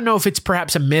 so I don't know if it's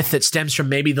perhaps a myth that stems from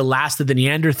maybe the last of the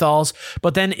Neanderthals,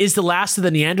 but then is the last of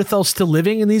the Neanderthals still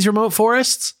living in these remote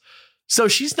forests? So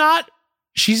she's not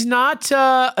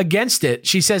against it.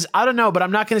 She says, I don't know, but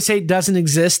I'm not going to say it doesn't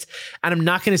exist. And I'm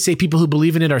not going to say people who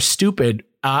believe in it are stupid.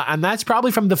 And that's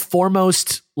probably from the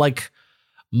foremost, like,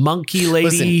 monkey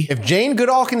lady. Listen, if Jane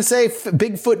Goodall can say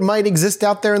Bigfoot might exist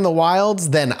out there in the wilds,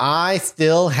 then I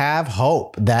still have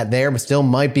hope that there still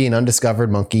might be an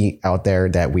undiscovered monkey out there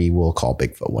that we will call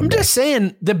Bigfoot one day. I'm just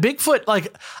saying, the Bigfoot,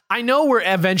 like, I know we're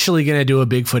eventually going to do a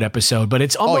Bigfoot episode, but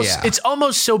it's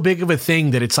almost so big of a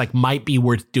thing that it's like might be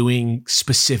worth doing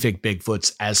specific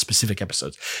Bigfoots as specific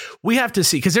episodes. We have to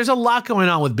see, because there's a lot going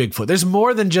on with Bigfoot. There's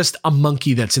more than just a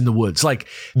monkey that's in the woods. Like,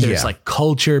 there's like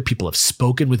culture. People have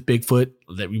spoken with Bigfoot.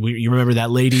 You remember that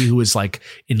lady who was like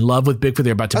in love with Bigfoot?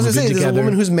 They're about to move in together. There's a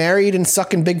woman who's married and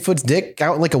sucking Bigfoot's dick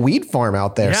out in like a weed farm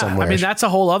out there somewhere. I mean, that's a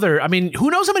whole other. I mean, who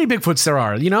knows how many Bigfoots there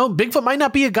are? You know, Bigfoot might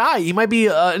not be a guy. He might be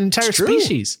an entire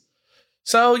species.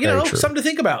 So, you know, something to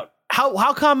think about.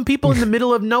 How come people in the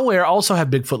middle of nowhere also have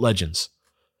Bigfoot legends?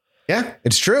 Yeah,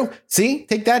 it's true. See,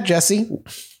 take that, Jesse.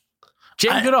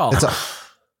 Jane Goodall.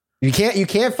 You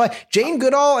can't fight Jane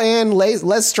Goodall and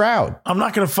Les Stroud. I'm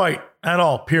not going to fight at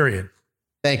all. Period.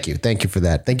 Thank you for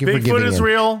that. Thank you for giving Bigfoot is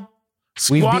real.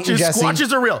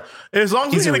 Squatches are real. As long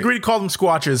as we can agree to call them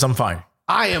squatches, I'm fine.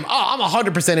 I'm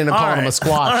 100% in calling him a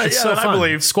squatch. Right, it's so fun. I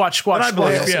believe. Squatch. I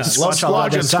believe, yeah.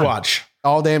 Squatch and squatch.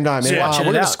 All damn time. And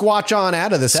we're going to squatch on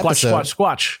out of this episode.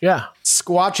 Squatch. Yeah.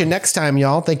 Squatch it next time,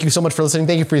 y'all. Thank you so much for listening.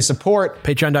 Thank you for your support.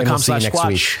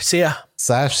 Patreon.com/squatch. See ya.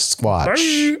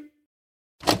 /squatch.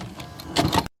 Bye.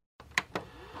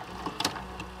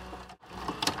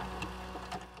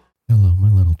 Hello, my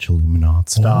little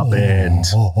Chilluminauts. Stop it.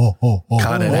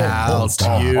 Cut it out.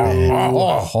 Stop you. And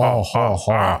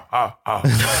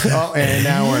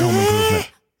now we're at Home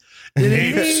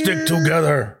Improvement. Stick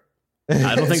together.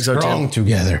 I don't think so, Strong too.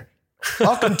 together.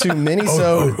 Welcome to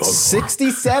Minisode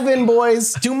 67,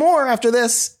 boys. 2 more after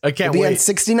this. I can't we'll be wait. at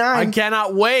 69. I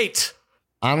cannot wait.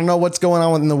 I don't know what's going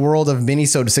on in the world of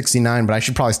Minisode 69, but I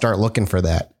should probably start looking for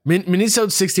that.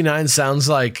 Minisode 69 sounds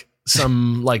like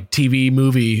some like TV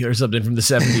movie or something from the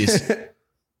 70s.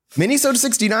 Minisode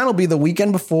 69 will be the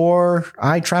weekend before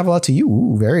I travel out to you.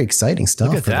 Ooh, very exciting stuff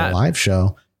Look at for that. the live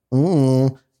show.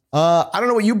 I don't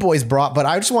know what you boys brought, but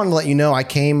I just wanted to let you know I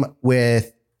came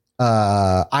with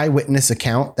eyewitness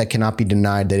account that cannot be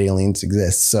denied that aliens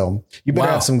exist. So you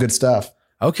better have some good stuff.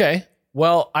 Okay.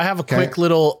 Well, I have a quick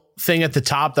little thing at the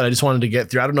top that I just wanted to get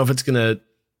through. I don't know if it's gonna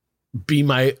be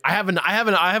my. I have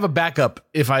a backup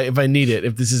if I need it,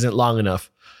 if this isn't long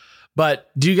enough. But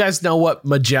do you guys know what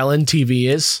Magellan TV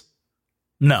is?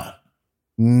 No.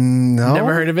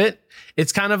 Never heard of it?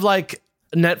 It's kind of like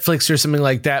Netflix or something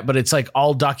like that, but it's like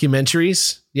all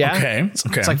documentaries. Yeah. Okay.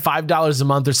 It's like $5 a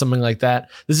month or something like that.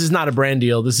 This is not a brand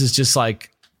deal. This is just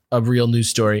like a real news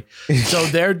story. So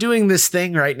they're doing this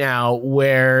thing right now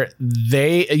where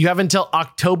you have until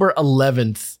October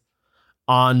 11th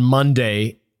on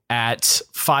Monday at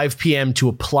 5 p.m. to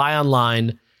apply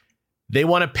online. They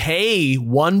want to pay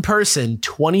one person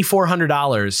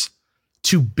 $2,400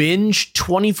 to binge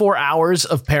 24 hours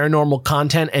of paranormal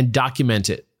content and document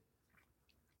it.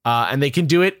 And they can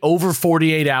do it over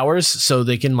 48 hours, so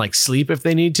they can like sleep if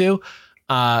they need to.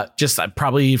 Just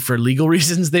probably for legal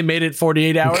reasons, they made it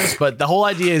 48 hours. But the whole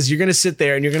idea is you're going to sit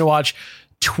there and you're going to watch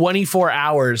 24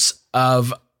 hours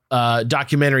of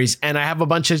documentaries. And I have a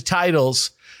bunch of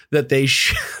titles that they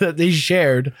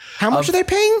shared. How much are they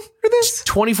paying for this?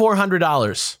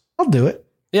 $2,400. I'll do it.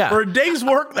 Yeah. For a day's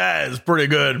work, that is pretty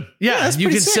good. Yeah, that's you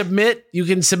pretty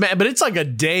can submit, but it's like a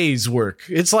day's work.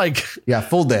 It's like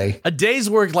full day. a day's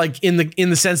work, like in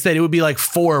the sense that it would be like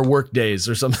 4 work days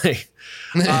or something.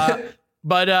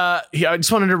 But I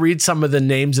just wanted to read some of the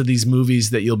names of these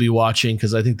movies that you'll be watching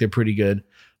because I think they're pretty good.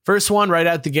 First one, right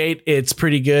out the gate, it's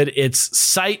pretty good. It's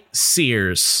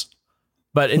Sightseers.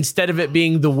 But instead of it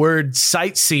being the word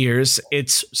sightseers,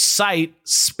 it's sight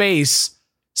space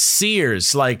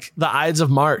seers, like the Ides of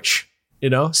March,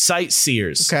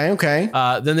 sightseers. Okay.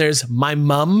 Then there's My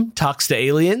Mum Talks to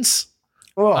Aliens.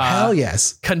 Oh, hell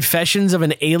yes. Confessions of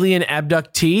an Alien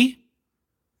Abductee.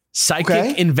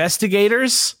 Psychic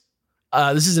Investigators.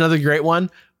 This is another great one.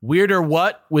 Weird or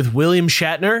What with William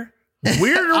Shatner.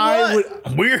 Weird or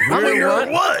what? Weird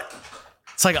or what?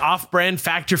 It's like off-brand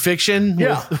fact or fiction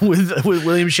with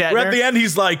William Shatner. At the end,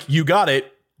 he's like, "You got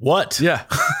it. What? Yeah.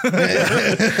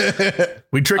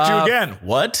 We tricked you again.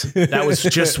 What? That was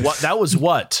just what? That was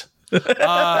what?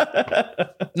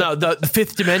 No, the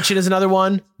Fifth Dimension is another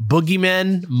one.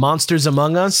 Boogeymen, Monsters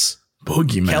Among Us.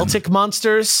 Boogeymen. Celtic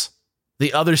Monsters.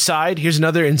 The Other Side. Here's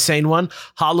another insane one.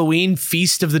 Halloween,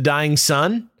 Feast of the Dying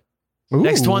Sun. Ooh.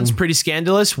 Next one's pretty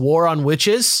scandalous. War on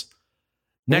Witches.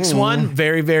 Next one,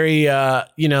 very, very,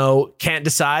 can't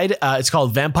decide. It's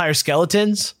called Vampire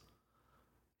Skeletons.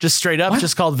 Just straight up,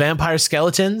 just called Vampire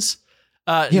Skeletons.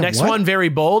 Next one, very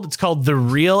bold. It's called The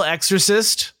Real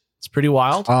Exorcist. It's pretty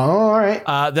wild. Oh, all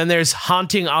right. Then there's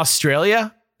Haunting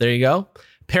Australia. There you go.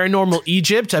 Paranormal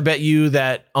Egypt. I bet you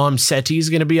that Seti is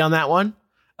going to be on that one.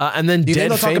 And then Do you think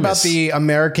Dead they'll talk about Famous. the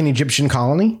American Egyptian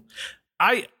colony?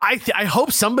 I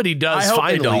hope somebody does. I hope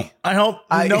finally. they don't. I hope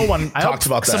no one talks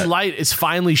about that. Some light is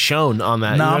finally shown on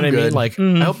that. No, you know what I'm I mean? good. Like,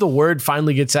 I hope the word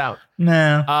finally gets out.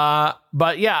 Nah.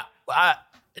 But yeah,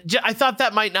 I thought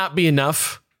that might not be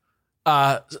enough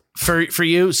for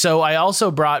you. So I also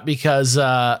brought, because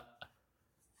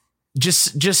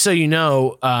just so you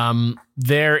know,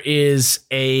 there is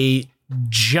a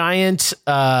giant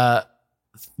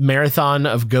marathon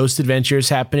of Ghost Adventures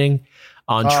happening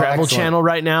on Travel excellent. Channel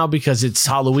right now because it's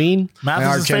Halloween. Math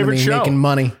is his favorite show. Making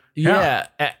money. Yeah.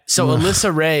 So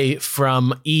Alyssa Ray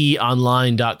from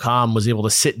eonline.com was able to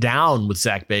sit down with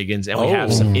Zach Bagans, and we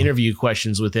have some interview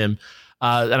questions with him.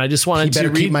 And I just wanted You better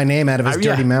to read keep my name out of his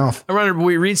dirty mouth. I wanted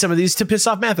to read some of these to piss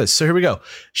off Mathis. So here we go.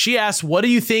 She asked, what do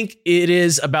you think it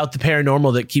is about the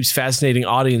paranormal that keeps fascinating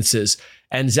audiences?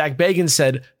 And Zach Bagans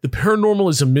said, the paranormal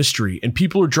is a mystery, and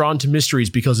people are drawn to mysteries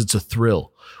because it's a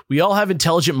thrill. We all have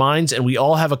intelligent minds, and we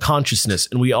all have a consciousness,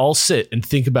 and we all sit and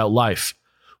think about life.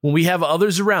 When we have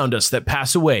others around us that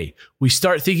pass away, we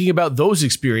start thinking about those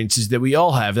experiences that we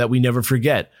all have that we never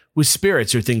forget, with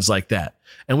spirits or things like that.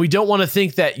 And we don't want to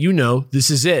think that, this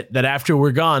is it, that after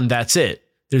we're gone, that's it.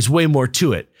 There's way more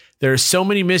to it. There are so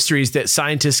many mysteries that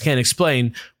scientists can't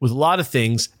explain with a lot of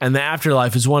things, and the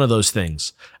afterlife is one of those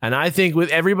things. And I think with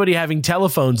everybody having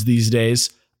telephones these days,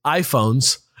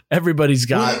 iPhones, everybody's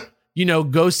got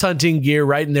ghost hunting gear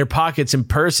right in their pockets and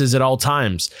purses at all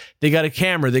times. They got a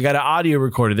camera, they got an audio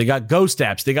recorder, they got ghost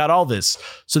apps, they got all this.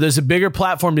 So there's a bigger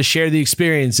platform to share the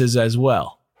experiences as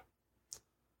well.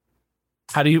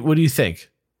 What do you think?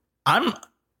 I'm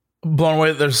blown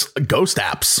away that there's ghost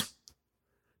apps.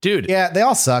 Dude. Yeah, they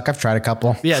all suck. I've tried a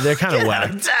couple. Yeah, they're kind of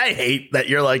whack. I hate that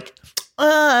you're like,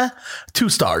 2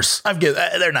 stars.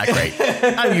 They're not great.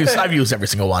 I've used every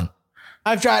single one.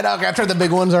 I've tried the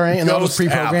big ones, all right, and they'll just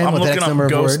pre-program with X number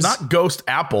of words. Not Ghost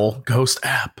Apple, Ghost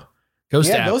App. Ghost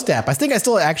app. Ghost app. I think I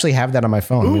still actually have that on my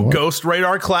phone. Ooh, Ghost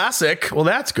Radar Classic. Well,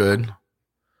 that's good.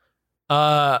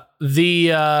 The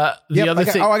other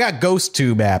thing. I got Ghost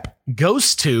Tube app.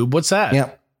 Ghost Tube. What's that?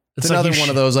 Yep. It's like another one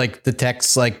of those, like the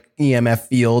text, like EMF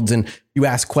fields, and you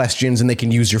ask questions and they can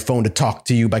use your phone to talk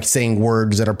to you by saying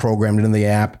words that are programmed into the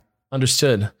app.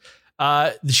 Understood.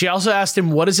 She also asked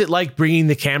him, what is it like bringing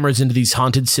the cameras into these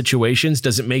haunted situations?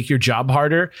 Does it make your job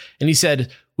harder? And he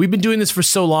said, we've been doing this for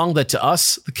so long that to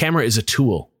us, the camera is a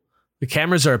tool. The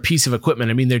cameras are a piece of equipment.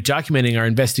 I mean, they're documenting our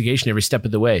investigation every step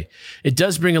of the way. It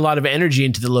does bring a lot of energy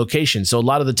into the location. So a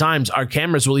lot of the times our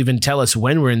cameras will even tell us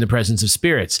when we're in the presence of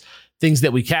spirits. things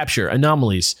that we capture,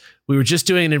 anomalies. We were just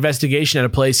doing an investigation at a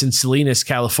place in Salinas,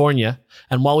 California.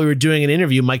 And while we were doing an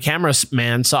interview, my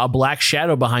cameraman saw a black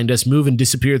shadow behind us move and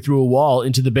disappear through a wall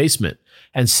into the basement.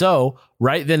 And so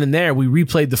right then and there, we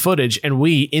replayed the footage and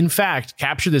we, in fact,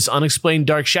 captured this unexplained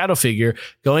dark shadow figure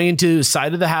going into the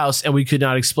side of the house, and we could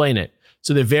not explain it.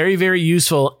 So they're very, very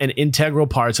useful and integral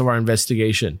parts of our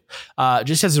investigation.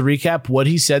 Just as a recap, what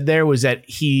he said there was that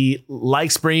he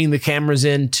likes bringing the cameras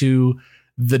into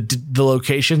the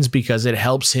locations because it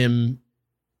helps him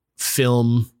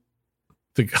film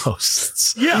the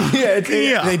ghosts. Yeah.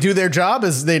 They do their job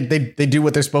as they do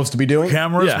what they're supposed to be doing.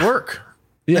 Cameras work.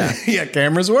 Yeah. Yeah,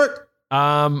 cameras work.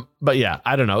 But yeah,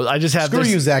 I don't know. I just have Screw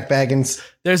you, Zach Baggins.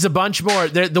 There's a bunch more.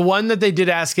 The one that they did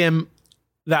ask him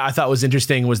that I thought was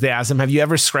interesting was they asked him, have you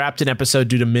ever scrapped an episode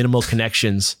due to minimal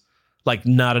connections? Like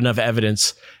not enough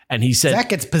evidence. And he said, Zach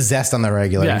gets possessed on the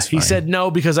regular. Yeah, he said no,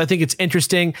 because I think it's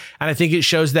interesting. And I think it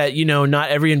shows that, not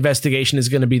every investigation is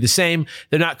going to be the same.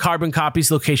 They're not carbon copies.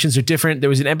 Locations are different. There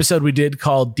was an episode we did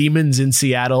called Demons in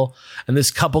Seattle. And this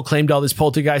couple claimed all this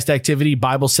poltergeist activity,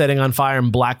 Bible setting on fire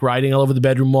and black writing all over the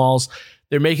bedroom walls.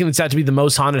 They're making this out to be the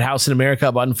most haunted house in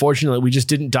America. But unfortunately, we just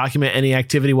didn't document any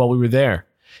activity while we were there.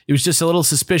 It was just a little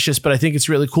suspicious, but I think it's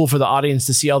really cool for the audience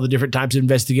to see all the different types of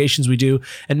investigations we do.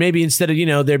 And maybe instead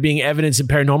of, there being evidence and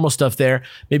paranormal stuff there,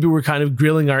 maybe we're kind of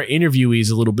grilling our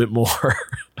interviewees a little bit more.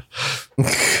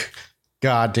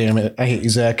 God damn it. I hate you,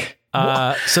 Zach.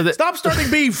 Stop starting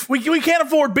beef. We can't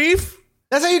afford beef.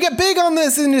 That's how you get big on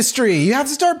this industry. You have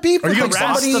to start beef with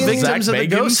harass the victims of the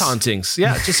ghost hauntings.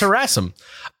 Yeah, just harass them.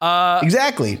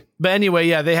 Exactly. But anyway,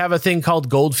 yeah, they have a thing called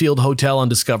Goldfield Hotel on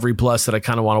Discovery Plus that I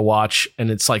kind of want to watch,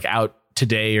 and it's like out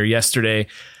today or yesterday,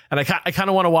 and I kind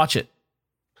of want to watch it.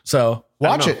 So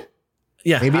watch it.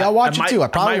 Yeah, maybe I'll watch it too. I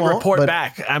probably won't report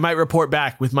back. I might report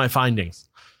back with my findings.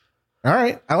 All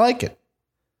right, I like it.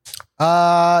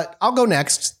 I'll go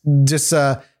next. Just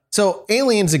so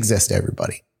aliens exist,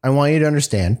 everybody. I want you to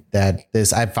understand that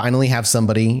I finally have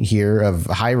somebody here of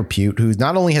high repute who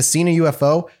not only has seen a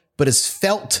UFO, but has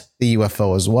felt the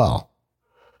UFO as well.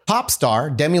 Pop star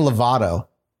Demi Lovato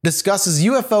discusses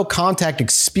UFO contact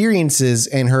experiences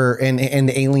and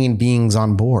the alien beings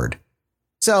on board.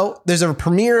 So there's a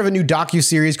premiere of a new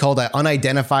docuseries called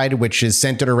Unidentified, which is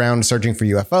centered around searching for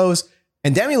UFOs.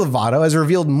 And Demi Lovato has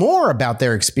revealed more about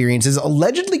their experiences,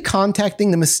 allegedly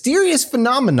contacting the mysterious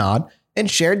phenomenon, and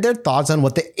shared their thoughts on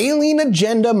what the alien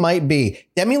agenda might be.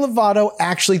 Demi Lovato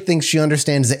actually thinks she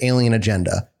understands the alien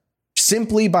agenda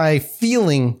simply by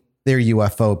feeling their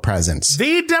UFO presence.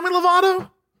 The Demi Lovato?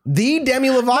 The Demi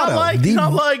Lovato.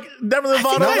 Not like Demi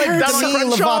Lovato.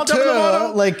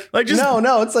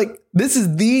 No, it's like, this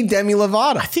is the Demi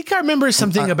Lovato. I think I remember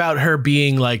something about her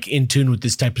being like in tune with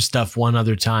this type of stuff one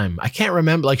other time. I can't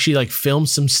remember. Like she filmed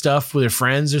some stuff with her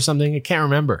friends or something. I can't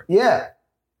remember. Yeah.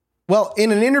 Well,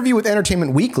 in an interview with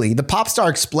Entertainment Weekly, the pop star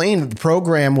explained that the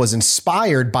program was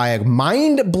inspired by a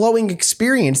mind-blowing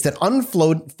experience that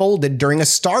unfolded during a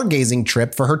stargazing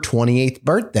trip for her 28th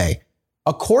birthday.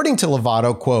 According to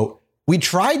Lovato, quote, "We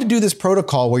tried to do this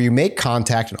protocol where you make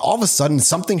contact and all of a sudden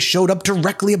something showed up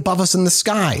directly above us in the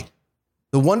sky.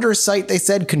 The wondrous sight," they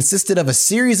said, consisted of a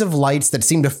series of lights that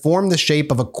seemed to form the shape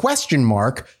of a question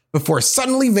mark before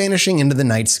suddenly vanishing into the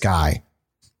night sky.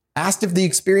 Asked if the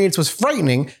experience was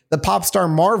frightening, the pop star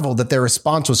marveled that their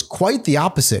response was quite the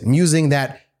opposite, musing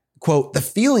that, quote, "The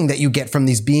feeling that you get from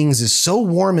these beings is so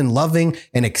warm and loving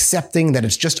and accepting that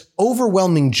it's just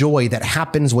overwhelming joy that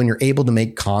happens when you're able to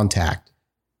make contact."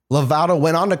 Lovato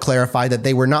went on to clarify that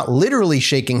they were not literally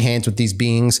shaking hands with these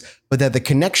beings, but that the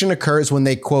connection occurs when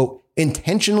they, quote,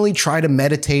 "intentionally try to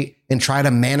meditate and try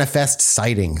to manifest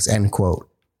sightings," end quote.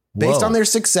 Based on their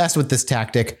success with this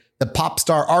tactic, the pop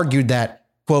star argued that,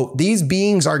 quote, "These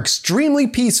beings are extremely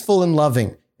peaceful and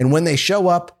loving, and when they show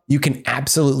up, you can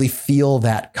absolutely feel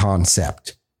that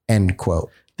concept," end quote.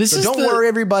 Don't worry,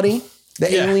 everybody.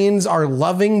 The aliens are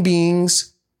loving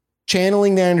beings,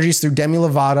 channeling their energies through Demi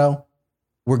Lovato.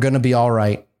 We're going to be all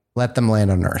right. Let them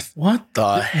land on Earth. What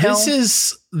the hell?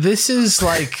 This is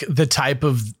like the type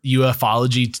of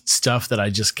ufology stuff that I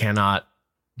just cannot.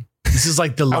 This is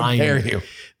like the line. How dare you?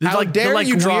 How dare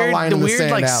you draw a line in the sand,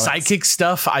 like Alex? Psychic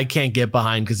stuff I can't get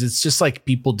behind because it's just like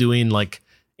people doing like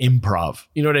improv.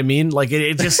 You know what I mean? Like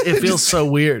it feels so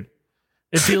weird.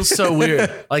 It feels so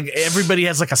weird. Like everybody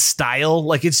has like a style.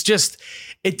 Like it's just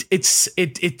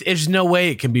there's no way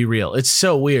it can be real. It's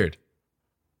so weird.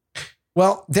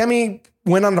 Well, Demi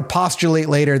went on to postulate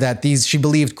later that she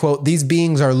believed, quote, "These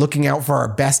beings are looking out for our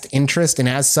best interest, and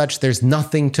as such, there's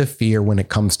nothing to fear when it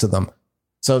comes to them.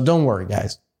 So don't worry,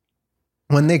 guys.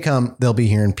 When they come, they'll be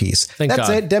here in peace." Thank God. That's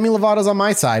it. Demi Lovato's on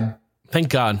my side. Thank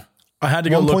God. I had to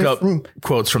go look up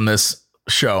quotes from this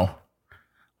show.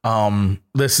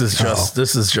 This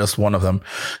is just one of them.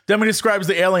 Demi describes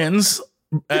the aliens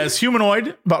as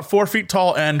humanoid, about 4 feet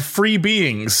tall, and free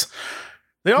beings.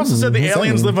 They also said the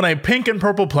aliens live on a pink and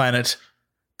purple planet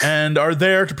and are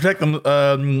there to protect them.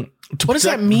 What does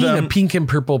that mean? A pink and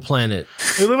purple planet?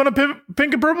 They live on a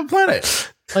pink and purple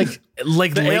planet. Like The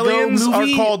Lego aliens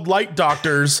movie? are called light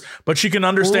doctors, but she can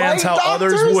understand Light how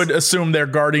doctors? others would assume they're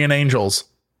guardian angels.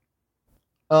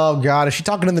 Oh God, is she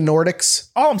talking to the Nordics?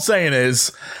 All I'm saying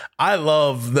is, I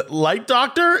love that light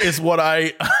doctor is what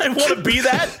I want to be.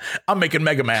 That I'm making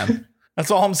Mega Man.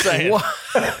 That's all I'm saying.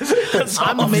 That's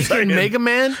all I'm making saying. Mega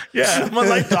Man? Yeah, I'm a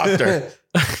light doctor.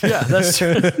 Yeah, that's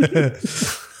true.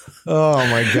 Oh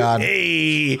my God.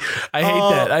 Hey, I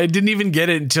hate that. I didn't even get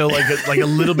it until like a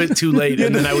little bit too late,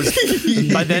 and then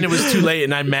by then it was too late,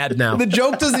 and I'm mad now. The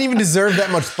joke doesn't even deserve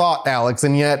that much thought, Alex,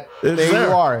 and yet there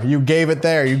you are. You gave it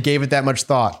there. You gave it that much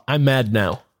thought. I'm mad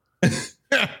now.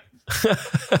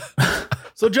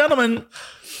 So, gentlemen,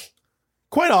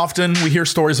 quite often we hear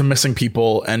stories of missing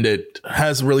people, and it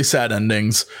has really sad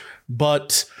endings.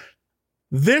 But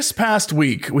this past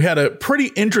week, we had a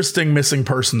pretty interesting missing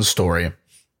person story.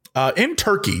 In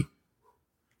Turkey,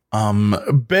 Bayan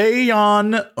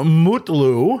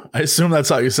Mutlu, I assume that's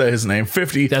how you say his name,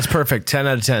 50. That's perfect. 10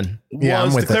 out of 10. Yeah,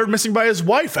 was I'm with declared missing by his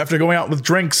wife after going out with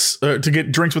drinks to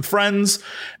get drinks with friends.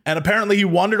 And apparently he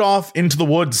wandered off into the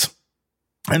woods.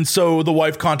 And so the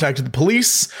wife contacted the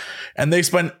police, and they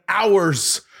spent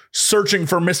hours searching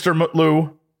for Mr.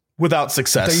 Mutlu without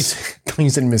success.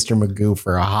 You said Mr. Magoo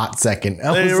for a hot second.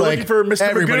 They were looking for Mr.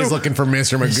 Everybody's Magoo. looking for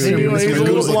Mr. Magoo. He's a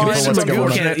little blind. What's Mr. going You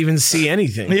on? can't even see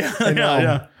anything.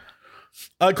 Yeah.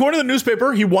 According to the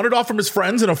newspaper, he wandered off from his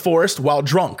friends in a forest while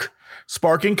drunk,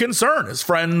 sparking concern. His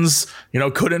friends,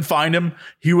 couldn't find him.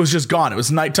 He was just gone. It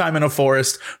was nighttime in a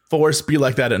forest. Forests be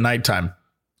like that at nighttime.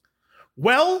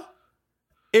 Well,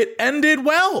 it ended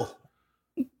well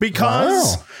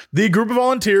because the group of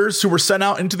volunteers who were sent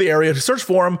out into the area to search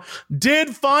for him did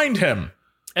find him.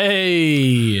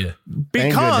 Hey.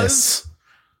 Because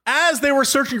as they were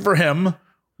searching for him,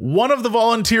 one of the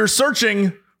volunteers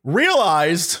searching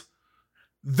realized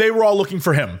they were all looking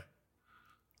for him.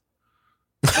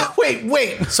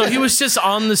 Wait. So he was just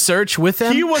on the search with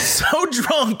them? He was so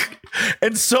drunk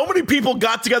and so many people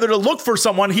got together to look for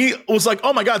someone. He was like,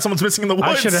 oh my God, someone's missing in the woods.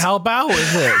 I should help out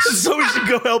with this. So we should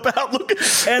go help out. Look.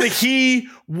 And he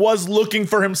was looking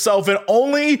for himself. And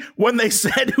only when they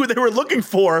said who they were looking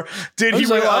for did he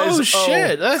realize, oh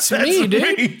shit, that's me,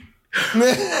 dude.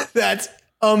 That's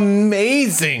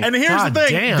amazing. And here's God the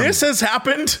thing. damn. This has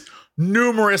happened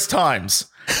numerous times.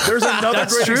 There's another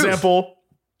That's great true. example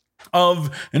of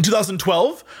in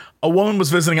 2012, a woman was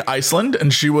visiting Iceland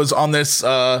and she was on this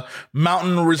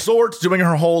mountain resort doing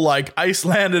her whole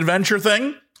Iceland adventure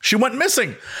thing. She went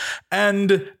missing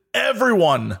and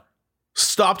everyone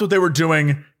stopped what they were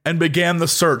doing and began the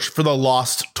search for the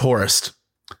lost tourist.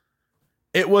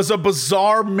 It was a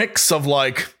bizarre mix of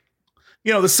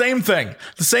the same thing,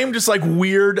 the same just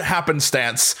weird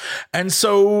happenstance. And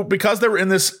so because they were in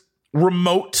this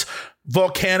remote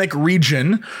volcanic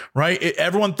region, right?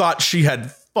 Everyone thought she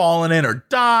had fallen in or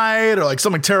died or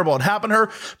something terrible had happened to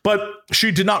her, but she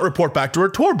did not report back to her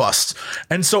tour bus.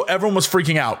 And so everyone was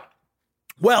freaking out.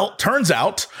 Well, turns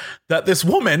out that this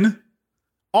woman,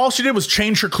 all she did was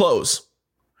change her clothes.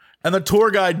 And the tour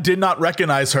guide did not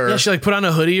recognize her. Yeah, she put on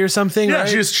a hoodie or something, Yeah, right?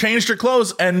 she just changed her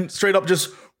clothes and straight up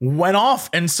just went off.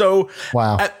 And so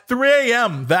at 3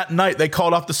 a.m. that night, they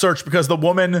called off the search because the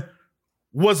woman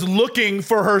was looking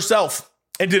for herself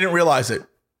and didn't realize it.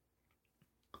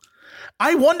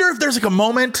 I wonder if there's a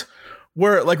moment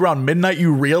where around midnight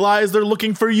you realize they're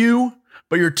looking for you,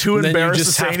 but you're too embarrassed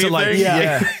to say anything.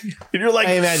 Yeah. And you're I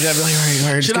imagine I'd be like,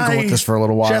 all right, just should gonna go with this for a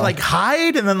little while. Should I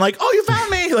hide and then oh, you found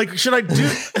me? Should I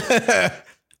do?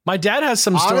 My dad has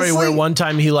some story Honestly? where one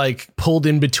time he pulled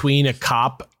in between a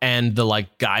cop and the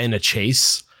guy in a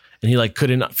chase, and he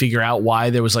couldn't figure out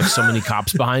why there was so many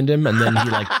cops behind him, and then he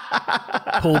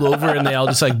pulled over and they all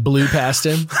just blew past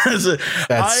him.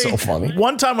 That's so funny.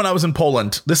 One time when I was in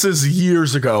Poland, this is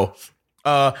years ago.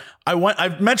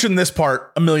 I've mentioned this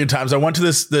part a million times. I went to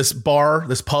this bar,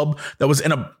 this pub that was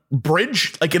in a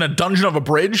bridge, in a dungeon of a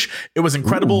bridge. It was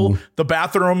incredible. Ooh. The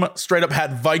bathroom straight up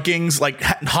had Vikings,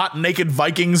 hot naked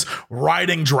Vikings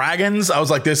riding dragons. I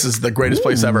was like, this is the greatest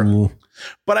place ever.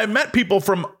 But I met people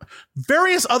from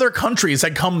various other countries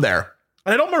had come there.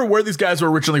 And I don't remember where these guys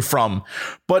were originally from,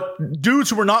 but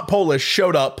dudes who were not Polish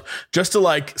showed up just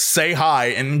to say hi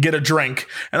and get a drink.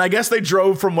 And I guess they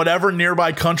drove from whatever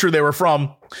nearby country they were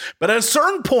from. But at a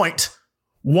certain point,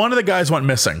 one of the guys went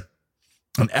missing.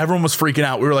 And everyone was freaking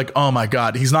out. We were like, oh my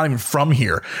God, he's not even from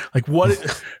here. Like,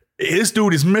 what? This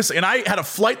dude is missing. And I had a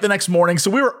flight the next morning. So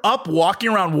we were up walking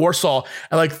around Warsaw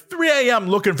at like 3 a.m.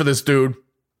 looking for this dude.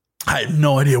 I had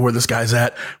no idea where this guy's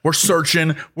at. We're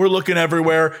searching. We're looking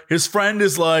everywhere. His friend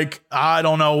is like, I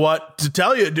don't know what to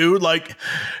tell you, dude. Like,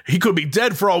 he could be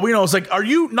dead for all we know. It's like, are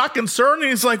you not concerned? And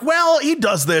he's like, well, he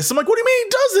does this. I'm like, what do you mean he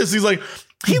does this? He's like,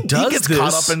 he gets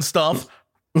caught up in stuff.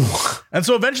 And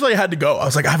so eventually I had to go. I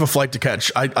was like, I have a flight to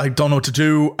catch. I don't know what to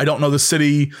do. I don't know the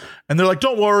city. And they're like,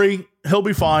 don't worry, he'll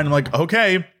be fine. I'm like,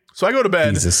 okay. So I go to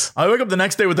bed. Jesus. I wake up the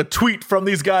next day with a tweet from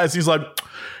these guys. He's like,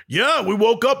 yeah, we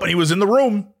woke up and he was in the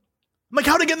room. I'm like,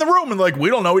 how'd he get in the room? And like, we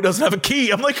don't know. He doesn't have a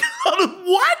key. I'm like,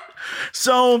 what?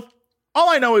 So all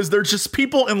I know is there's just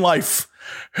people in life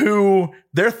who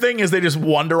their thing is they just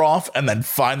wander off and then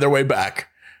find their way back.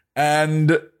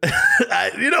 And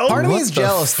part of me is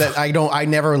jealous that I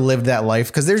never lived that life,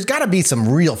 because there's got to be some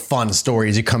real fun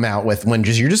stories you come out with when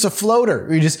you're just a floater.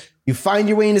 You find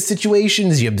your way into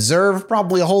situations, you observe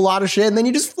probably a whole lot of shit, and then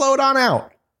you just float on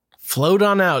out. Float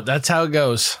on out. That's how it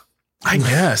goes. I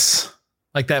guess.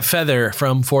 Like that feather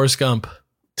from Forrest Gump.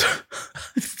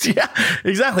 Yeah,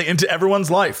 exactly. Into everyone's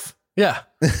life. Yeah.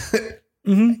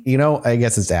 Mm-hmm. I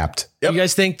guess it's apt. Yep. You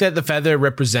guys think that the feather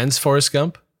represents Forrest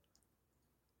Gump?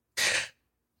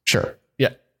 Sure. Yeah.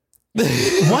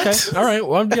 What? Okay. All right.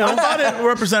 Well, I thought it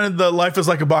represented the life is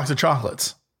like a box of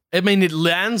chocolates. I mean, it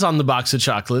lands on the box of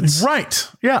chocolates. Right.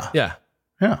 Yeah. Yeah.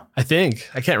 Yeah. I think.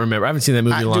 I can't remember. I haven't seen that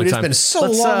movie in a long time. It's been so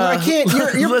long. I can't.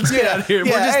 Let's get out of here.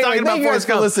 Yeah, We're just talking about Forrest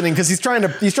Gump. Listening, because he's trying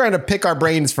to pick our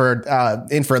brains for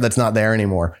info that's not there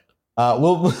anymore.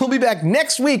 We'll be back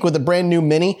next week with a brand new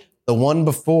mini, the one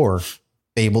before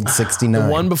Fabled 69.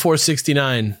 The one before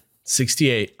 69,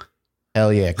 68.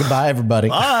 Hell yeah. Goodbye, everybody.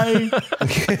 Bye.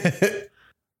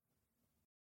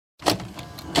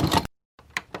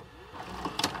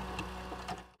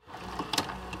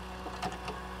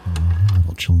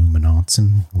 Chilluminauts,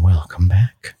 and welcome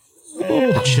back.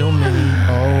 Chill Mini.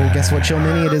 Oh, guess what Chill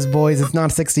Mini it is, boys? It's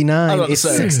not 69. It's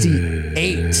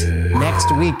 68.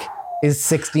 Next week is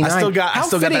 69. I still got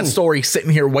that story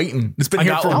sitting here waiting. It's been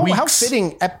here for weeks. How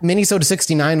fitting Minisode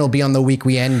 69 will be on the week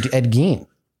we end Ed Gein.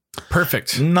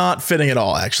 Perfect. Not fitting at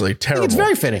all, actually. Terrible. It's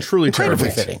very fitting. Truly terrible.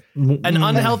 Fitting. An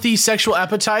unhealthy sexual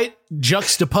appetite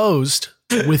juxtaposed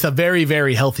with a very,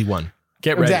 very healthy one.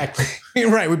 Get ready. Exactly.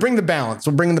 Right. We bring the balance.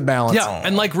 We're bringing the balance. Yeah.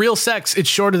 And like real sex, it's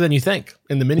shorter than you think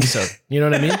in the minisode. You know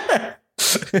what I mean?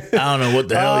 I don't know what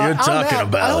the hell you're talking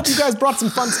about. I hope you guys brought some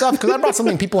fun stuff, because I brought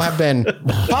something people have been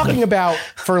talking about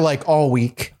for like all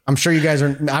week. I'm sure you guys are.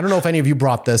 I don't know if any of you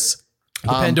brought this. The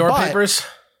Pandora Papers.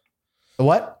 The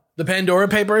what? The Pandora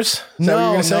Papers?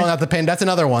 No, not the Pandora. That's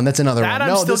another one. That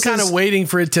I'm still kind of waiting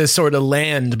for it to sort of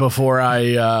land before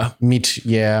I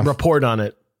report on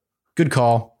it. Good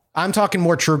call. I'm talking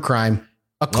more true crime.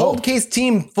 A cold case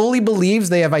team fully believes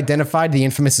they have identified the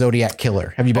infamous Zodiac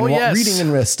killer. Have you been reading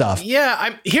in this stuff?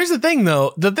 Yeah. Here's the thing,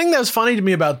 though. The thing that was funny to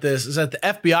me about this is that the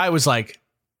FBI was like,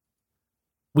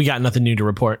 we got nothing new to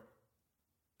report.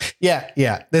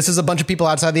 Yeah. This is a bunch of people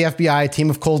outside the FBI, a team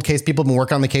of cold case people, have been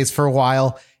working on the case for a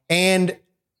while. And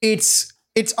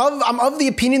I'm of the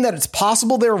opinion that it's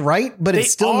possible they're right, but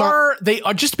it's still not. They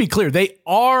are, just to be clear, they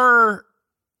are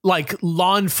like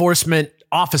law enforcement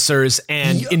officers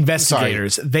and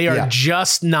investigators. They are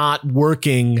just not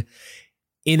working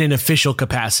in an official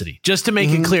capacity. Just to make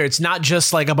it clear, it's not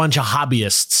just like a bunch of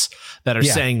hobbyists that are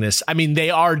saying this. I mean,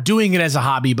 they are doing it as a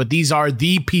hobby, but these are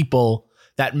the people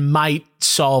that might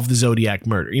solve the Zodiac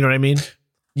murder. You know what I mean?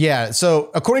 Yeah.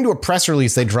 So according to a press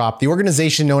release they dropped, the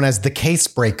organization known as the Case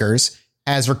Breakers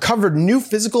has recovered new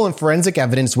physical and forensic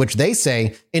evidence, which they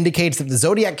say indicates that the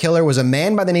Zodiac killer was a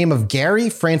man by the name of Gary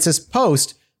Francis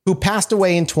Post, who passed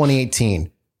away in 2018.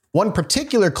 One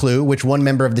particular clue, which one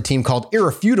member of the team called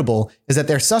irrefutable, is that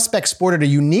their suspect sported a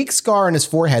unique scar on his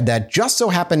forehead that just so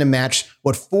happened to match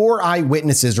what 4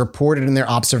 eyewitnesses reported in their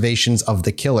observations of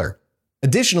the killer.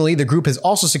 Additionally, the group has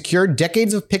also secured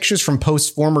decades of pictures from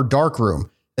Post's former darkroom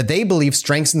that they believe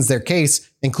strengthens their case,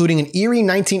 including an eerie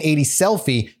 1980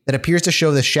 selfie that appears to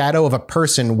show the shadow of a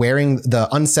person wearing the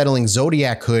unsettling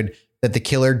Zodiac hood that the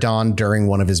killer donned during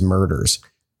one of his murders.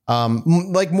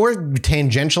 Like more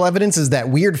tangential evidence is that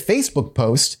weird Facebook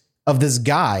post of this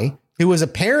guy who was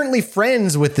apparently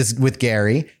friends with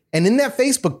Gary. And in that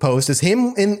Facebook post is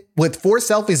him with 4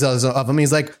 selfies of him.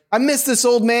 He's like, I miss this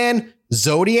old man.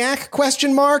 Zodiac ?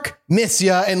 Miss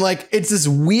ya. And like, it's this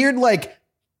weird, like,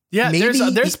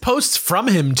 there's posts from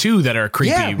him too that are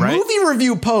creepy, right? Movie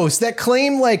review posts that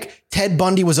claim like Ted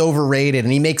Bundy was overrated,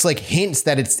 and he makes like hints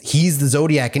that he's the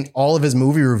Zodiac in all of his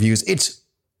movie reviews. It's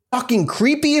fucking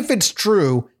creepy if it's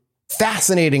true,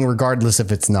 fascinating regardless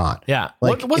if it's not. Yeah.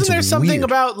 Like, Wasn't it's there something weird.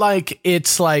 about like,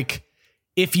 it's like,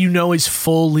 if you know his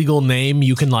full legal name,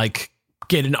 you can like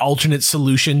get an alternate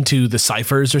solution to the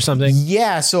ciphers or something?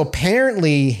 Yeah. So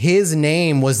apparently his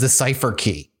name was the cipher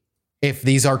key. If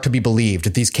these are to be believed,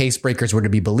 if these case breakers were to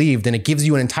be believed, and it gives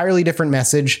you an entirely different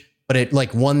message, but it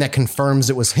like one that confirms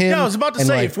it was him. Yeah, I was about to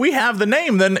say, if we have the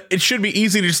name, then it should be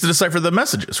easy just to decipher the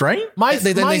messages, right?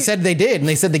 They said they did, and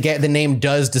they said the name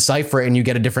does decipher it, and you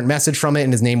get a different message from it,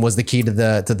 and his name was the key to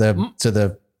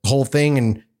the whole thing,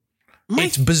 and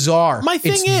it's bizarre. My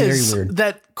thing is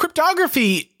that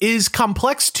cryptography is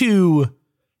complex to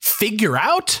figure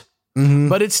out,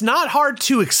 but it's not hard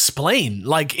to explain.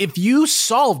 Like if you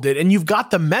solved it and you've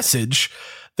got the message,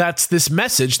 that's this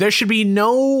message, there should be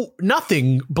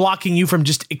nothing blocking you from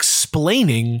just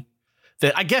explaining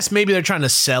that. I guess maybe they're trying to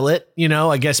sell it, you know,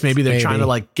 I guess maybe they're trying to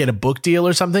like get a book deal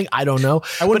or something. I don't know.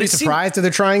 I wouldn't be surprised if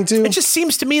they're trying to. It just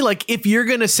seems to me like if you're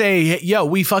going to say, yo,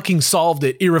 we fucking solved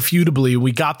it irrefutably,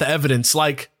 we got the evidence,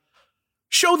 like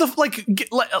show the, like,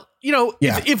 you know,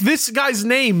 if this guy's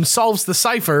name solves the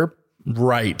cipher,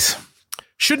 right?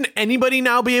 Shouldn't anybody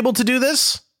now be able to do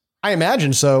this? I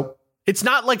imagine so. It's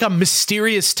not like a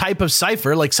mysterious type of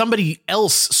cipher. Like somebody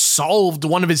else solved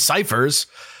one of his ciphers,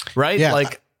 right? Yeah.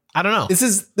 Like, I don't know. This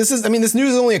is, I mean, this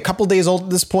news is only a couple days old at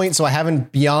this point, so I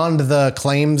haven't, beyond the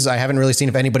claims, I haven't really seen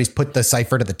if anybody's put the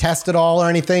cipher to the test at all or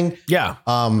anything. Yeah.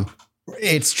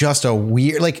 It's just a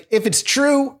weird, like, if it's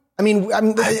true, I mean,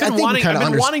 I've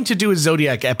been wanting to do a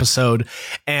Zodiac episode,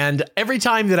 and every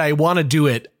time that I want to do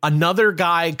it, another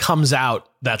guy comes out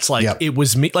that's like, it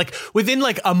was me. Like within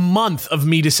like a month of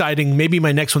me deciding maybe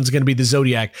my next one's going to be the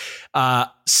Zodiac, a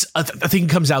thing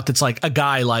comes out that's like a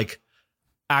guy like,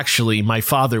 actually, my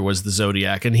father was the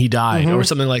Zodiac and he died or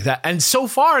something like that. And so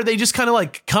far, they just kind of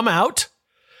like come out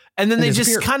and then they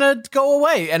just kind of go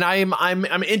away. And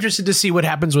I'm interested to see what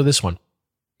happens with this one.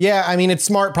 Yeah, I mean, it's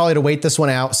smart probably to wait this one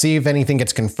out, see if anything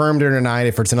gets confirmed or denied.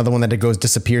 If it's another one that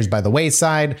disappears by the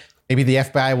wayside, maybe the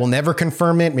FBI will never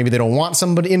confirm it. Maybe they don't want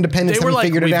somebody independent to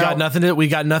figure it out. We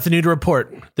got nothing new to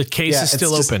report. The case is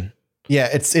still open. Yeah,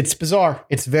 it's bizarre.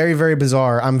 It's very, very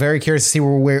bizarre. I'm very curious to see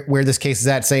where this case is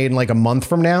at, say in like a month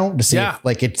from now, to see if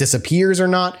like it disappears or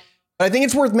not. But I think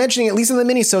it's worth mentioning, at least in the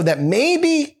minisode, that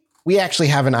maybe we actually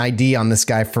have an ID on this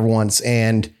guy for once,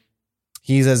 and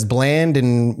he's as bland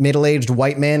and middle-aged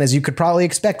white man as you could probably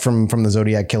expect from the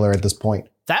Zodiac Killer at this point.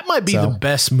 That might be the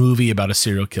best movie about a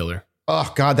serial killer.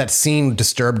 Oh God, that scene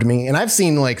disturbed me, and I've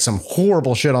seen like some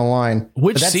horrible shit online.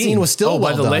 Which that scene was still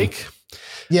by the lake?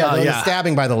 Yeah, the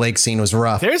stabbing by the lake scene was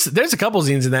rough. There's a couple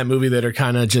scenes in that movie that are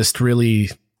kind of just really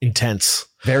intense.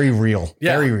 Very real.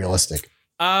 Yeah. Very realistic.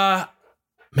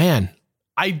 Man,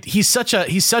 he's such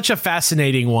a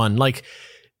fascinating one. Like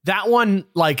that one,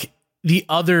 like the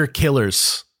other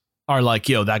killers are like,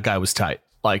 yo, that guy was tight.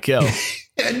 Like, yo,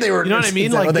 and they were, you know what I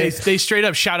mean? Like they straight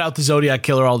up shout out the Zodiac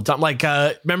Killer all the time. Like,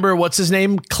 remember what's his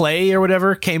name? Clay or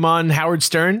whatever came on Howard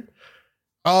Stern.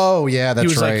 Oh yeah, that's right. He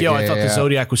was like, yo, I thought the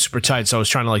Zodiac was super tight, so I was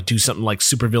trying to like do something like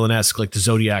super villain-esque like the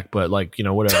Zodiac, but like, you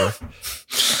know, whatever.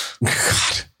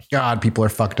 God, people are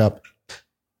fucked up.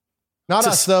 Not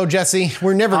us though, Jesse.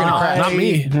 We're never gonna crash. Not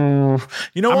me.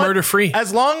 You know I'm what? Murder free.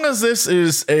 As long as this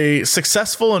is a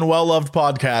successful and well-loved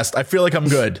podcast, I feel like I'm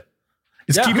good.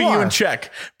 It's keeping you in check.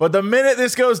 But the minute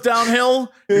this goes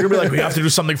downhill, you're gonna be like, we have to do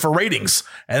something for ratings.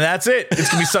 And that's it. It's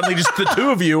gonna be suddenly just the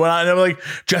two of you. And I'm like,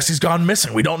 Jesse's gone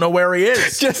missing. We don't know where he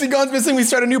is. Jesse gone missing. We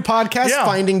start a new podcast,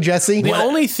 Finding Jesse. The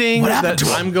only thing that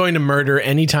I'm going to murder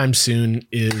anytime soon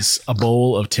is a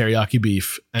bowl of teriyaki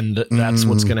beef. And that's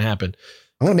what's gonna happen.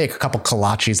 I'm gonna make a couple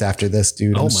kolaches after this,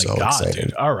 dude. I'm so excited.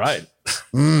 Dude. All right.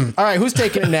 All right, who's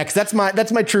taking it next? That's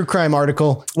my true crime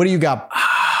article. What do you got?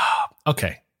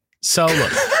 Okay. So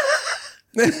look,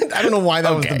 I don't know why that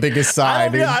was the biggest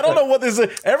side. I don't know what this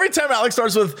is. Every time Alex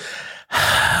starts with,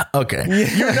 okay,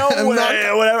 you know,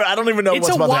 whatever. I don't even know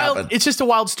what's about to happen. It's just a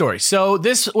wild story. So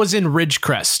this was in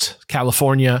Ridgecrest,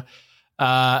 California.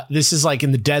 This is like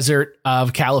in the desert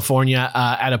of California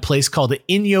at a place called the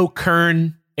Inyo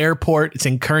Kern Airport. It's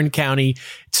in Kern County.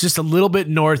 It's just a little bit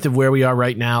north of where we are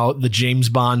right now, the James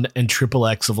Bond and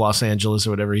XXX of Los Angeles or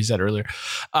whatever he said earlier.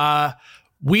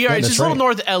 We are just a little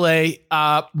north of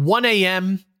LA, 1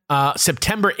 a.m.,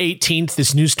 September 18th.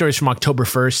 This news story is from October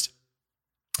 1st.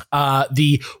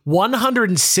 The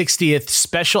 160th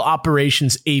Special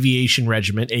Operations Aviation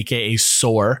Regiment, aka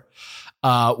SOAR,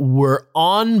 were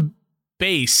on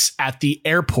base at the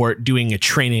airport doing a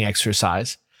training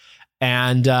exercise.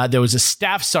 And there was a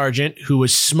staff sergeant who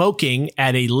was smoking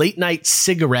at a late night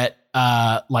cigarette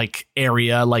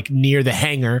area, like near the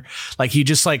hangar. Like he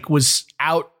just like was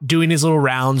out doing his little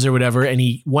rounds or whatever, and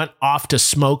he went off to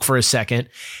smoke for a second.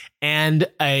 And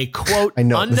a quote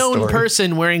unknown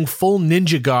person wearing full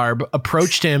ninja garb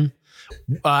approached him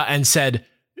and said,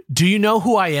 "Do you know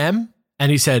who I am?"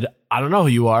 And he said, "I don't know who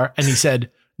you are." And he said,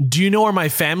 "Do you know where my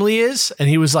family is?" And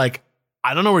he was like,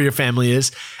 "I don't know where your family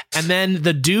is." And then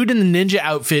the dude in the ninja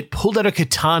outfit pulled out a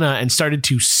katana and started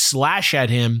to slash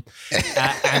at him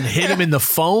and hit him in the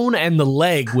phone and the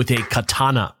leg with a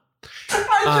katana.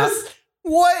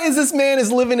 What is this man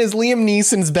is living his Liam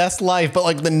Neeson's best life, but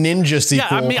like the ninja sequel?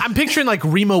 Yeah, I mean, I'm picturing like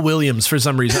Remo Williams for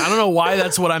some reason. I don't know why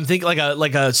that's what I'm thinking.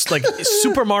 Like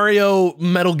Super Mario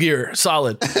Metal Gear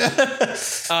Solid. Do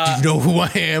you know who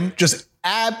I am? Just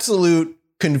absolute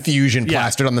confusion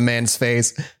plastered on the man's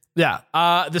face. Yeah.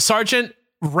 The sergeant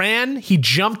ran. He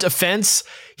jumped a fence.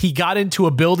 He got into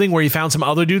a building where he found some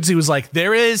other dudes. He was like,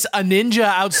 "There is a ninja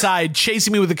outside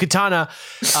chasing me with a katana."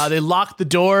 They locked the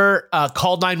door,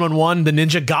 called 911. The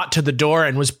ninja got to the door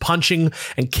and was punching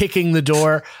and kicking the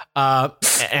door.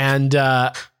 And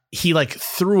he like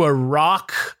threw a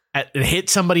rock and hit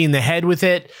somebody in the head with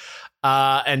it.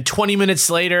 And 20 minutes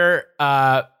later,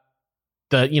 the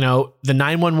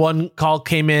 911 call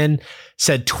came in,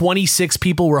 said 26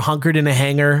 people were hunkered in a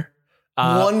hangar.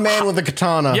 One man with a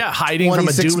katana. Yeah, hiding from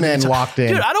a dude. 26 men walked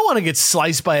in. Dude, I don't want to get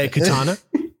sliced by a katana.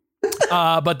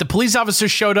 But the police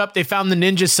officers showed up. They found the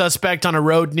ninja suspect on a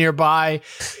road nearby.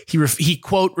 He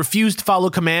quote, refused to follow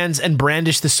commands and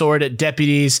brandished the sword at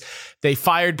deputies. They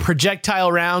fired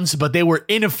projectile rounds, but they were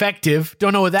ineffective.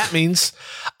 Don't know what that means.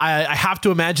 I have to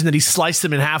imagine that he sliced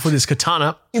them in half with his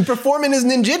katana. He's performing his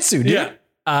ninjutsu, dude. Yeah.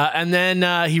 And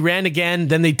then he ran again.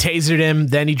 Then they tasered him.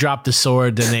 Then he dropped the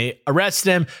sword. Then they arrested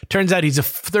him. Turns out he's a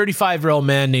 35-year-old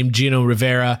man named Gino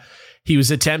Rivera. He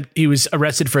was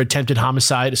arrested for attempted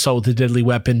homicide, assault with a deadly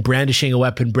weapon, brandishing a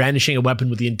weapon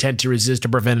with the intent to resist or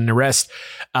prevent an arrest,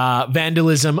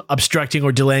 vandalism, obstructing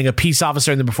or delaying a peace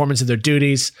officer in the performance of their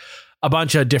duties, a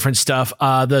bunch of different stuff.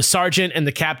 The sergeant and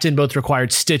the captain both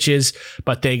required stitches,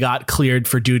 but they got cleared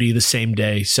for duty the same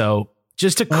day. So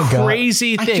just a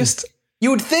crazy thing. You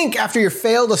would think after your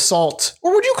failed assault,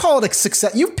 or would you call it a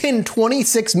success? You've pinned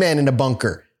 26 men in a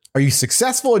bunker. Are you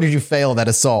successful or did you fail that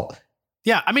assault?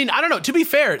 Yeah, I mean, I don't know. To be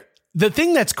fair, the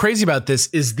thing that's crazy about this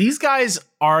is these guys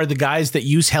are the guys that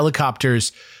use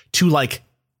helicopters to like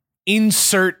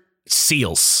insert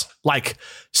SEALs, like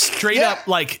straight up,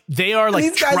 like they are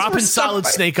like dropping Solid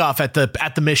Snake off at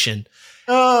the mission.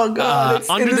 Oh God!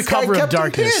 Under the cover of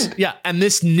darkness. Yeah, and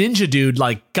this ninja dude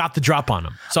like got the drop on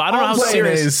him. So I don't know how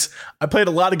serious. I played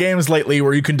a lot of games lately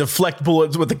where you can deflect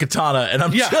bullets with the katana, and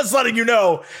I'm just letting you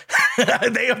know.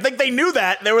 I think they knew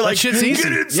that. They were like, "Shit's easy.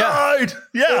 Get inside."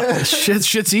 Yeah.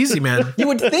 Shit's easy, man. You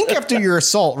would think after your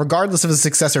assault, regardless of a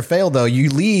success or fail, though, you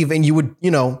leave and you would,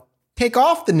 take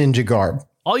off the ninja garb.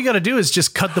 All you got to do is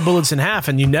just cut the bullets in half,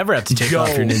 and you never have to take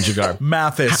off your ninja garb.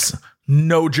 Mathis.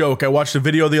 No joke. I watched a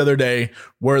video the other day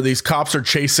where these cops are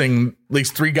chasing these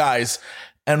three guys,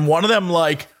 and one of them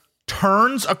like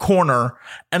turns a corner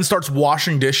and starts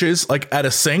washing dishes like at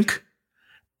a sink,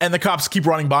 and the cops keep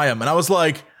running by him. And I was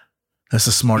like, that's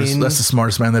the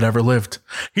smartest man that ever lived.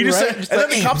 He just said, and then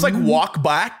the cops like walk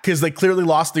back because they clearly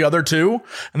lost the other two,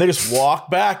 and they just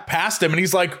walk back past him, and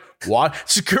he's like, what?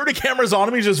 Security cameras on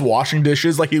him. He's just washing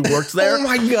dishes like he works there. Oh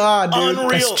my God, dude. Unreal.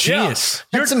 That's genius.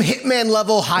 You're some Hitman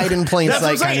level hide in plain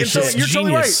sight kind of shit. You're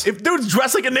totally right. If dude's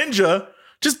dressed like a ninja,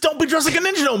 just don't be dressed like a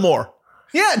ninja no more.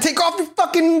 Yeah, take off your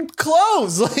fucking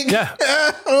clothes. Like,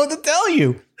 I don't know what to tell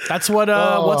you. That's what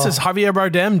Javier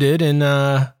Bardem did in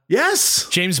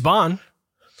James Bond.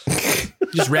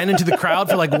 Just ran into the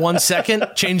crowd for like 1 second,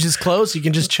 changed his clothes. You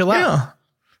can just chill out.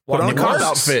 Put on a cop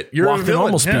outfit. You're walk the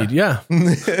normal speed. Yeah.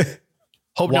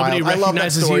 Hope nobody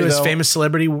recognizes you as famous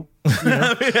celebrity.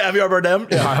 Javier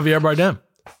Bardem. Yeah, Javier Bardem.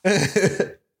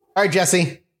 All right,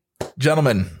 Jesse.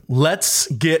 Gentlemen, let's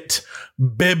get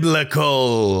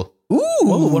biblical. Ooh,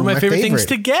 one of my favorite things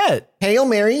to get. Hail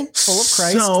Mary, full of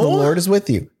Christ, the Lord is with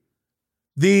you.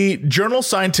 The journal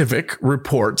Scientific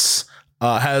Reports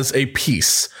has a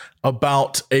piece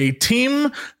about a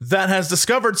team that has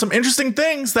discovered some interesting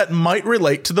things that might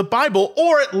relate to the Bible,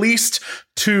 or at least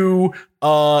to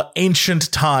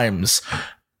ancient times.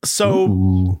 So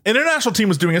an international team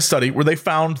was doing a study where they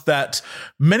found that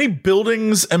many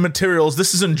buildings and materials,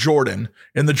 this is in Jordan,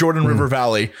 in the Jordan River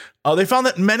Valley, they found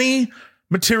that many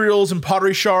materials and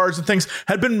pottery shards and things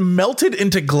had been melted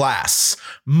into glass.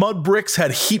 Mud bricks had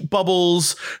heat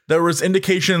bubbles. There was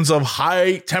indications of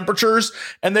high temperatures,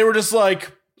 and they were just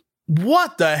like,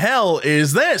 what the hell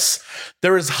is this?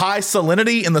 There is high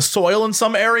salinity in the soil in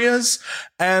some areas,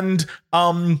 and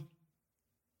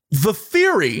the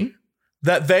theory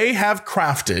that they have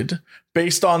crafted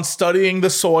based on studying the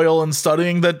soil and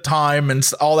studying the time and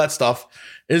all that stuff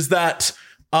is that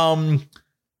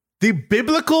the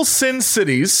biblical sin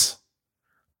cities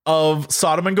of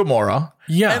Sodom and Gomorrah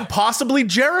and possibly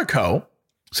Jericho,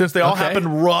 since they all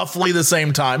happened roughly the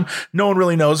same time. No one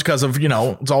really knows because of,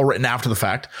 it's all written after the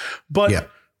fact. But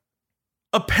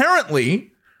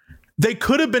apparently they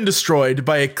could have been destroyed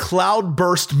by a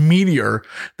cloudburst meteor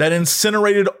that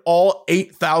incinerated all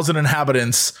 8,000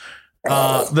 inhabitants.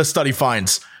 The study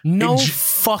finds no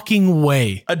fucking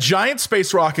way. A giant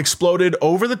space rock exploded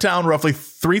over the town roughly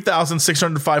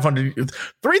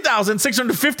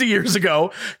 3,650 years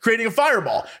ago, creating a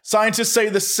fireball. Scientists say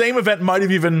the same event might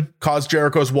have even caused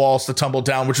Jericho's walls to tumble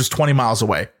down, which was 20 miles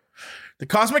away. The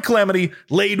cosmic calamity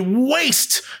laid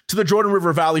waste to the Jordan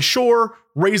River Valley shore,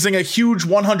 razing a huge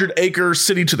 100-acre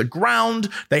city to the ground.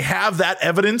 They have that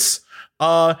evidence.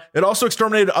 It also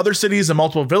exterminated other cities and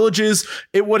multiple villages.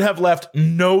 It would have left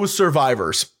no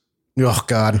survivors. Oh,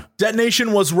 God.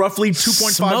 Detonation was roughly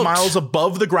 2.5 miles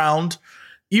above the ground.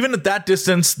 Even at that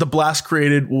distance, the blast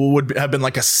created would have been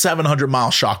like a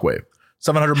 700-mile shockwave.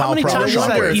 700 mile per hour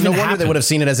shockwave. No wonder they would have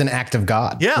seen it as an act of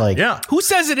God. Yeah. Who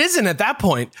says it isn't at that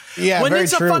point? Yeah, when very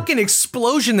it's true. a fucking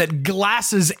explosion that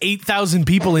glasses 8,000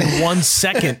 people in 1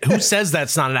 second, who says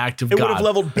that's not an act of God? It would have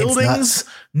leveled buildings.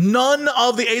 None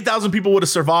of the 8,000 people would have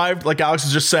survived, like Alex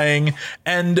was just saying.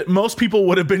 And most people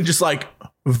would have been just like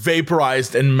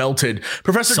vaporized and melted.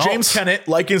 Professor James Kennett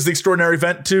likens the extraordinary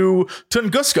event to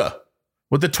Tunguska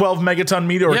with the 12 megaton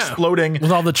meteor exploding.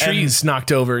 With all the trees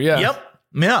knocked over. Yeah. Yep.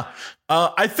 Yeah.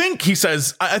 I think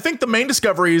the main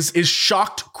discovery is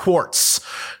shocked quartz.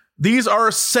 These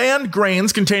are sand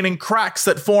grains containing cracks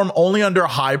that form only under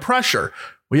high pressure.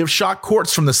 We have shocked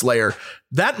quartz from this layer.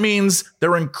 That means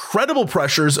there are incredible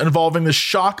pressures involving the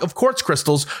shock of quartz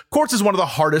crystals. Quartz is one of the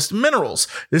hardest minerals.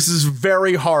 This is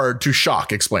very hard to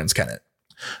shock, explains Kennett.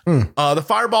 The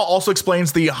fireball also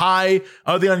explains the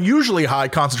unusually high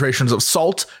concentrations of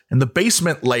salt in the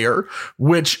basement layer,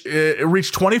 which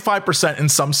reached 25% in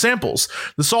some samples.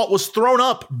 The salt was thrown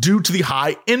up due to the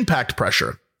high impact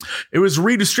pressure. It was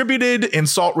redistributed in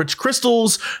salt-rich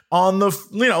crystals on the,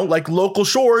 like local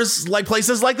shores, like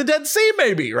places like the Dead Sea,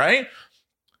 maybe, right?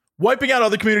 Wiping out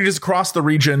other communities across the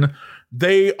region.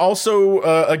 They also,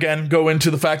 again, go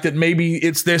into the fact that maybe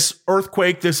it's this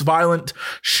earthquake, this violent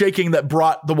shaking that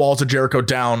brought the walls of Jericho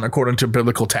down, according to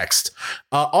biblical text.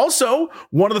 Also,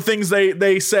 one of the things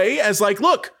they say as like,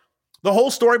 look, the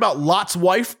whole story about Lot's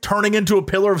wife turning into a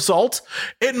pillar of salt,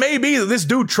 it may be that this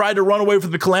dude tried to run away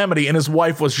from the calamity and his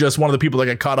wife was just one of the people that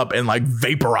got caught up and like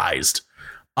vaporized.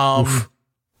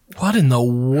 What in the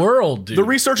world, dude? The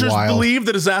researchers believe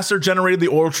the disaster generated the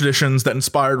oral traditions that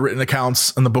inspired written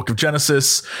accounts in the book of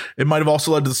Genesis. It might have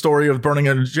also led to the story of burning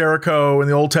of Jericho in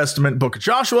the Old Testament book of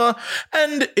Joshua.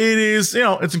 And it is,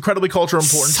 it's incredibly culturally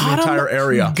important to the entire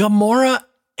area. Gomorrah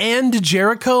and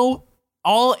Jericho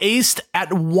all aced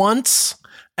at once.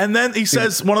 And then he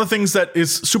says one of the things that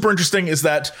is super interesting is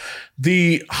that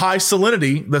the high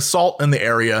salinity, the salt in the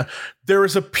area, there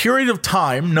is a period of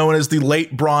time known as the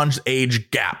late Bronze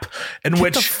Age gap, in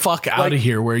which Get the fuck out of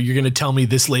here, where you're going to tell me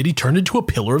this lady turned into a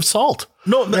pillar of salt.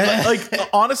 No,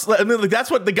 honestly, I mean, that's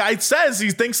what the guy says.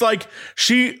 He thinks like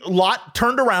Lot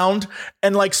turned around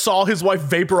and like saw his wife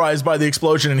vaporized by the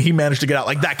explosion and he managed to get out.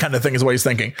 Like that kind of thing is what he's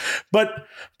thinking. But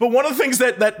one of the things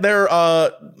that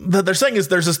they're saying is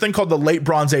there's this thing called the late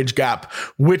Bronze Age gap,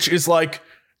 which is like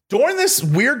during this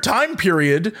weird time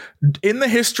period in the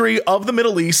history of the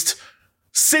Middle East,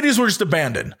 cities were just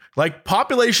abandoned. Like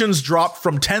populations dropped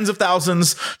from tens of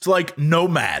thousands to like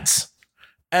nomads.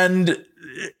 And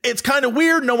it's kind of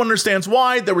weird. No one understands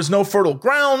why. There was no fertile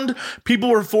ground. People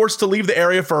were forced to leave the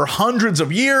area for hundreds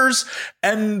of years.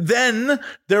 And then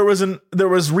there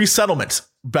was resettlement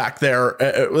back there.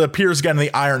 It appears again in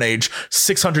the Iron Age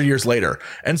 600 years later.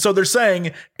 And so they're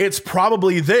saying it's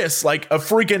probably this, like a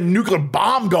freaking nuclear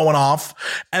bomb going off.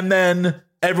 And then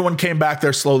everyone came back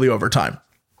there slowly over time.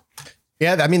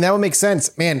 Yeah, I mean, that would make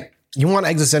sense. Man, you want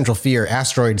existential fear.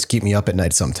 Asteroids keep me up at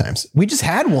night sometimes. We just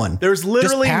had one. There's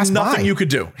literally nothing you could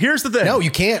do. Here's the thing. No, you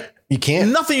can't. You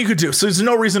can't. Nothing you could do. So there's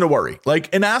no reason to worry.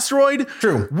 Like an asteroid.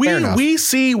 True. We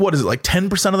see, what is it, like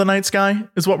 10% of the night sky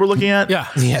is what we're looking at?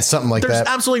 Yeah, something like that. There's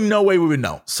absolutely no way we would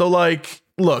know. So like,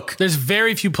 look. There's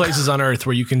very few places on Earth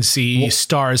where you can see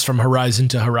stars from horizon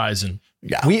to horizon.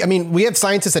 Yeah. We have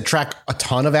scientists that track a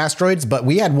ton of asteroids, but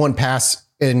we had one pass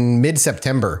in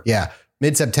mid-September. Yeah.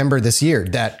 Mid-September this year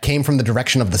that came from the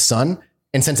direction of the sun.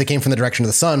 And since it came from the direction of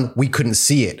the sun, we couldn't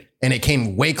see it. And it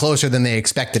came way closer than they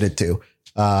expected it to.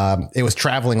 It was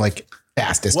traveling like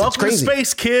fastest. Welcome it's to crazy.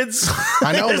 space, kids.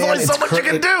 I know, There's man. only so It's much you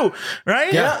can do,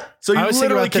 right? Yeah. So you I was thinking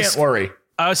literally about this- can't worry.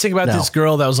 I was thinking about this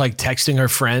girl that was like texting her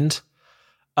friend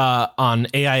on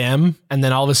AIM, and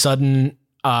then all of a sudden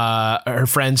her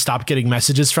friend stopped getting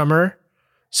messages from her.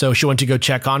 So she went to go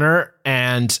check on her,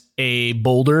 and a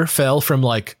boulder fell from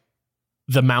like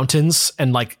the mountains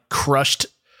and like crushed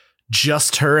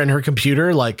just her and her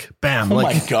computer. Like, bam. Oh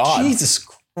like, my God. Jesus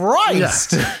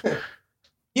Christ.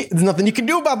 There's nothing you can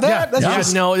do about that. That's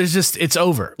just, no, it's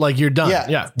over. Like, you're done.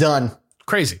 yeah, done.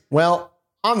 Crazy. Well,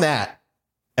 on that,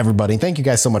 everybody, thank you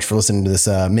guys so much for listening to this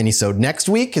Minisode. Next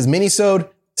week is Minisode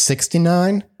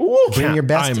 69. Bring your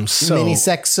best mini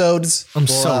sexodes. I'm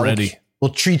so ready.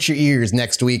 We'll treat your ears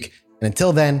next week. And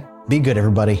until then, be good,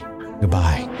 everybody.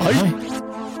 Goodbye.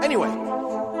 Anyway,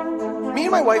 me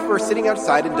and my wife were sitting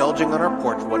outside indulging on our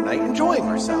porch one night, enjoying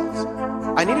ourselves.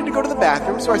 I needed to go to the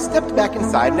bathroom, so I stepped back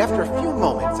inside, and after a few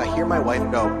moments, I hear my wife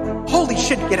go, "Holy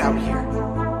shit, get out here."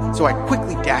 So I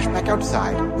quickly dash back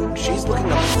outside, and she's looking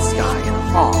up at the sky in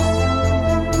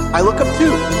awe. I look up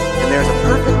too, and there's a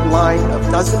perfect line of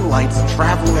dozen lights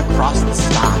traveling across the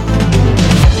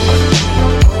sky.